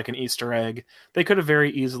as like an Easter egg. They could have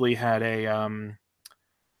very easily had a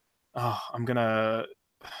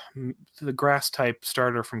the grass type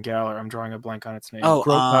starter from Galar. I'm drawing a blank on its name.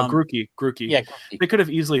 Grookey. Yeah, They could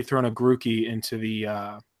have easily thrown a Grookey into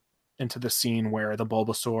the scene where the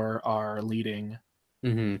Bulbasaur are leading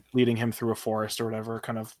him through a forest or whatever,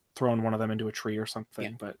 kind of throwing one of them into a tree or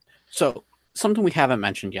something. Yeah. But so something we haven't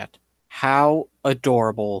mentioned yet. How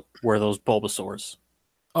adorable were those Bulbasaurs?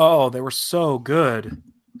 Oh, they were so good.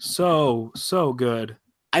 So good.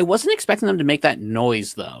 I wasn't expecting them to make that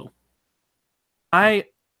noise though.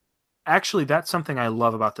 That's something I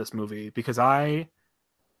love about this movie because I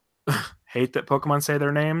hate that Pokemon say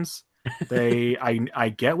their names.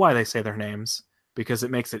 I get why they say their names because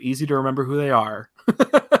it makes it easy to remember who they are,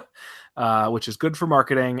 which is good for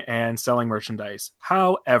marketing and selling merchandise.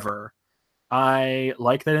 However, I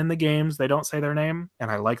like that in the games they don't say their name,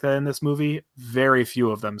 and I like that in this movie very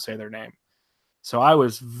few of them say their name. So I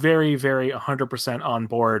was very, very 100% on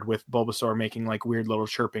board with Bulbasaur making like weird little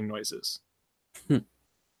chirping noises.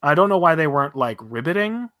 I don't know why they weren't like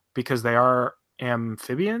ribbiting because they are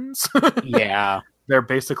amphibians. Yeah. They're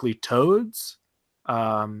basically toads.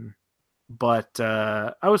 But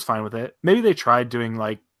I was fine with it. Maybe they tried doing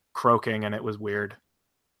like croaking and it was weird.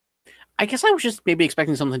 I guess I was just maybe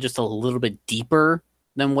expecting something just a little bit deeper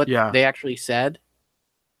than what they actually said.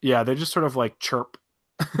 Yeah, they just sort of like chirp.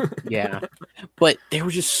 Yeah. But they were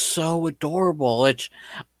just so adorable.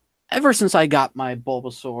 Ever since I got my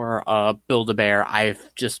Bulbasaur Build-A-Bear,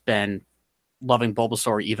 I've just been loving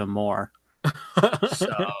Bulbasaur even more. So,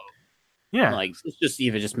 yeah, like it's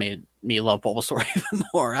just made me love Bulbasaur even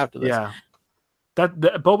more after this. Yeah, that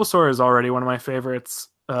Bulbasaur is already one of my favorites,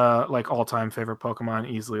 like all-time favorite Pokemon,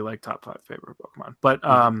 easily like top 5 favorite Pokemon. But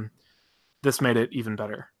this made it even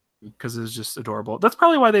better because it was just adorable. That's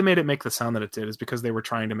probably why they made it make the sound that it did, is because they were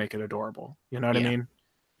trying to make it adorable. You know what I mean?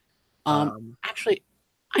 Actually,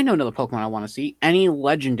 I know another Pokemon I want to see. Any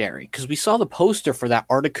legendary? Because we saw the poster for that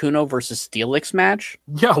Articuno versus Steelix match.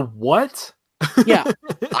 Yeah, what? Yeah,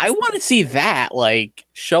 I want to see that. Like,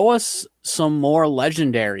 show us some more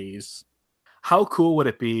legendaries. How cool would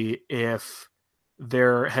it be if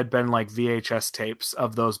there had been like VHS tapes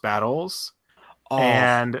of those battles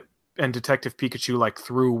and Detective Pikachu like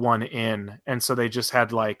threw one in, and so they just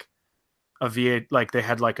had like they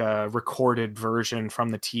had like a recorded version from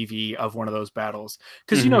the TV of one of those battles,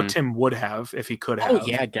 because you know Tim would have if he could have. Oh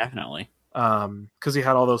yeah, definitely. Because he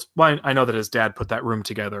had all those. Well, I know that his dad put that room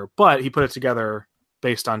together, but he put it together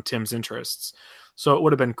based on Tim's interests, so it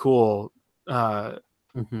would have been cool to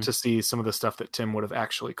see some of the stuff that Tim would have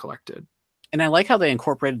actually collected. And I like how they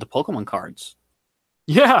incorporated the Pokemon cards.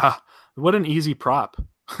 Yeah, what an easy prop.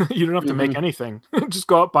 You don't have to make anything. Just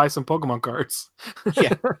go out, buy some Pokemon cards.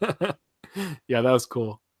 Yeah. Yeah, that was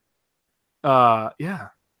cool. Yeah,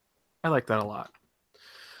 I like that a lot.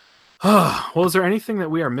 Well, is there anything that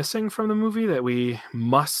we are missing from the movie that we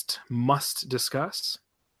must discuss?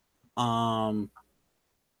 I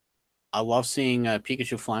love seeing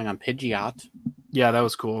Pikachu flying on Pidgeot. Yeah, that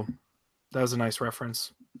was cool. That was a nice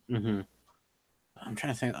reference. Mm-hmm. I'm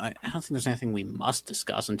trying to think. I don't think there's anything we must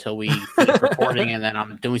discuss until we finish recording, and then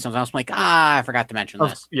I'm doing something else. I'm like, I forgot to mention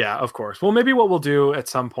this. Yeah, of course. Well, maybe what we'll do at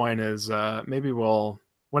some point is maybe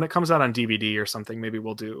when it comes out on DVD or something, maybe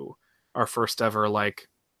we'll do our first ever like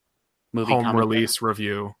Movie home commentary. release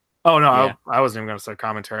review. Oh no, Yeah. I wasn't even going to say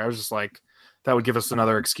commentary. I was just like, that would give us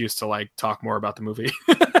another excuse to like talk more about the movie.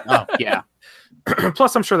 Oh yeah.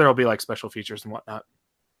 Plus, I'm sure there will be like special features and whatnot.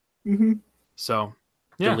 Mm-hmm. So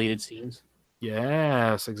yeah, Deleted scenes.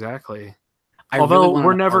 yes, exactly. I Although really wanted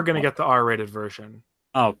we're a never part going to one. get the R-rated version.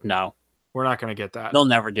 Oh no, We're not going to get that. they'll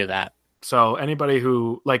never do that. So anybody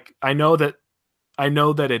who like, I know that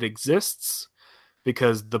it exists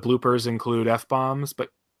because the bloopers include F-bombs, but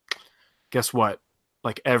guess what?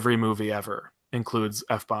 Like every movie ever includes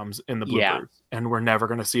F-bombs in the bloopers, Yeah. and we're never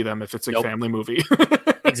going to see them if it's a Nope. family movie.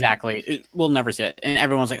 Exactly. We'll never see it. And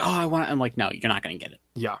everyone's like, oh, I want it. I'm like, no, you're not going to get it.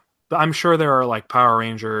 Yeah. But I'm sure there are like Power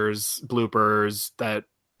Rangers bloopers that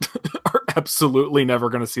are absolutely never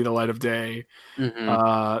going to see the light of day.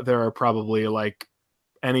 Mm-hmm. There are probably like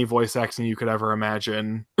any voice acting you could ever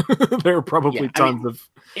imagine. There are probably Yeah, I tons mean, of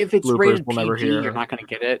If it's bloopers rated we'll never PG, hear. you're not going to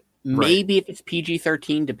get it. Right. Maybe if it's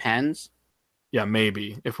PG-13, depends. yeah,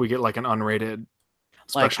 maybe if we get like an unrated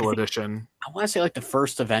Like, special I think- edition. I want to say like the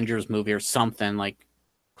first Avengers movie or something like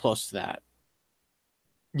close to that.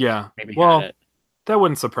 Yeah. Maybe Well, had it. that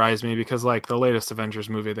wouldn't surprise me because like the latest Avengers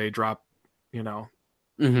movie, they drop,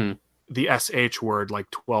 Mm-hmm. the SH word like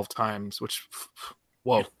 12 times, which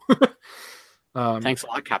whoa. Thanks a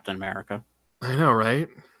lot, Captain America. I know, right?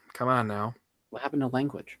 Come on now. What happened to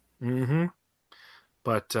language? Mm-hmm.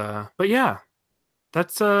 But yeah,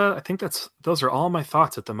 that's I think those are all my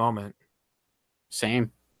thoughts at the moment.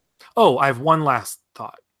 Same. Oh, I have one last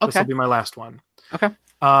thought. This will Okay. be my last one. Okay.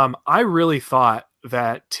 I really thought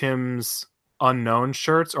that Tim's unknown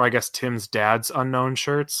shirts, or I guess Tim's dad's unknown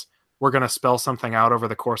shirts, were gonna spell something out over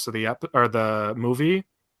the course of the movie.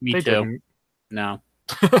 Me They too. didn't. No.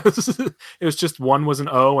 It was just one was an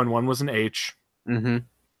O and one was an H. Mm-hmm.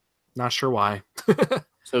 Not sure why.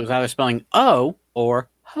 So it was either spelling O or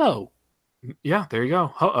ho. Yeah, there you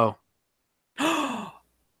go. Uh-oh.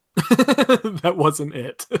 That wasn't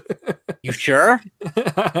it. You sure?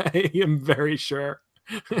 I am very sure.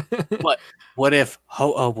 What if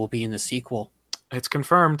Ho-Oh will be in the sequel? It's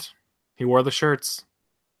confirmed. He wore the shirts.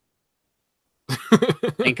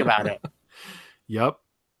 Think about it. Yep.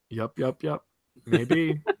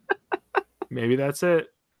 Maybe. Maybe that's it.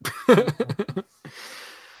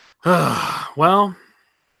 Well,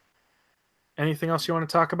 anything else you want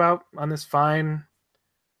to talk about on this fine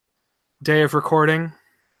day of recording?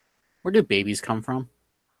 Where do babies come from?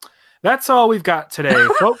 That's all we've got today,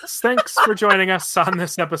 folks. Thanks for joining us on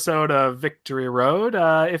this episode of Victory Road.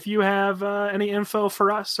 If you have any info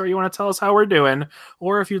for us, or you want to tell us how we're doing,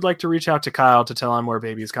 or if you'd like to reach out to Kyle to tell him where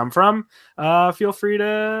babies come from, feel free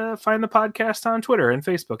to find the podcast on Twitter and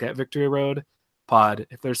Facebook at Victory Road Pod.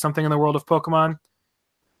 If there's something in the world of Pokemon,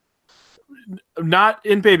 not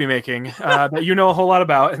in baby making, that you know a whole lot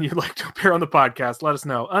about and you'd like to appear on the podcast, let us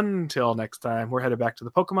know. Until next time, we're headed back to the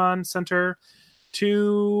Pokemon Center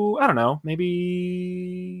to, I don't know,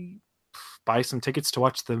 maybe buy some tickets to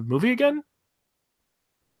watch the movie again.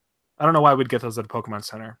 I don't know why we'd get those at a Pokemon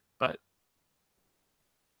Center, but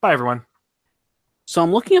bye, everyone. So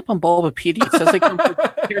I'm looking up on Bulbapedia. It says they come from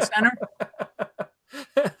the care center.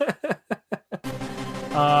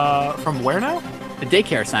 From where now? The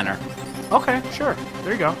daycare center. Okay, sure.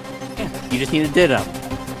 There you go. Yeah. You just need a Ditto.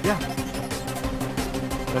 Yeah.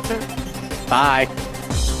 That's it. Bye.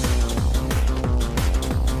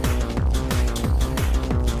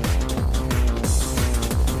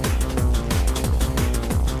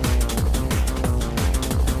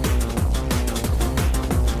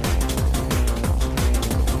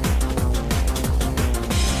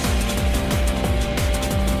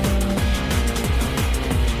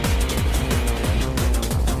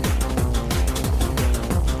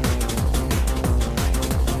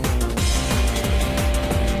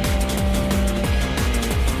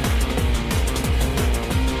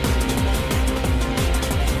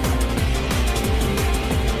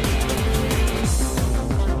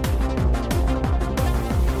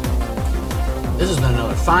 This has been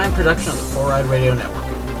another fine production of the 4-Eyed Radio Network.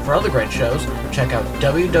 For other great shows, check out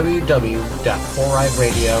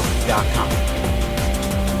www.4eyeradio.com.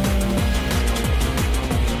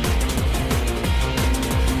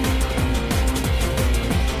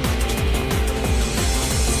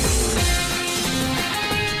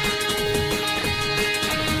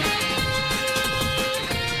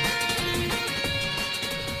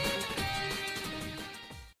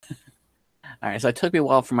 All right, so it took me a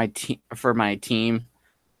while for my team, but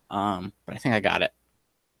I think I got it.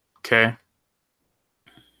 Okay.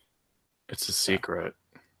 It's a secret.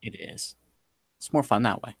 It is. It's more fun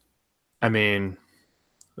that way. I mean,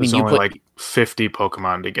 there's only like 50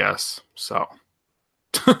 Pokemon to guess, so.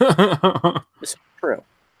 It's true.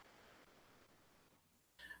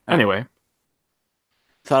 Anyway.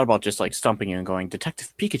 Thought about just like stumping you and going,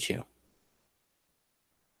 Detective Pikachu.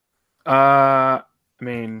 I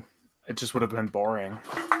mean, it just would have been boring.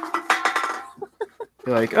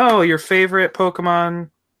 Be like, oh, your favorite Pokemon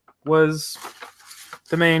was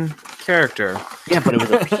the main character. Yeah, but it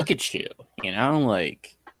was a Pikachu, you know?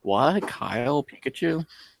 Like, what? Kyle Pikachu?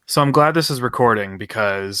 So I'm glad this is recording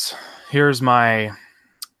because here's my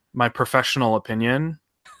professional opinion.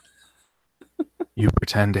 You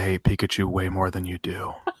pretend to hate Pikachu way more than you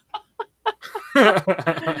do.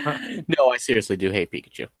 No, I seriously do hate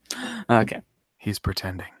Pikachu. Okay. He's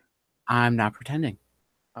pretending. I'm not pretending.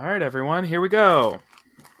 All right, everyone, here we go.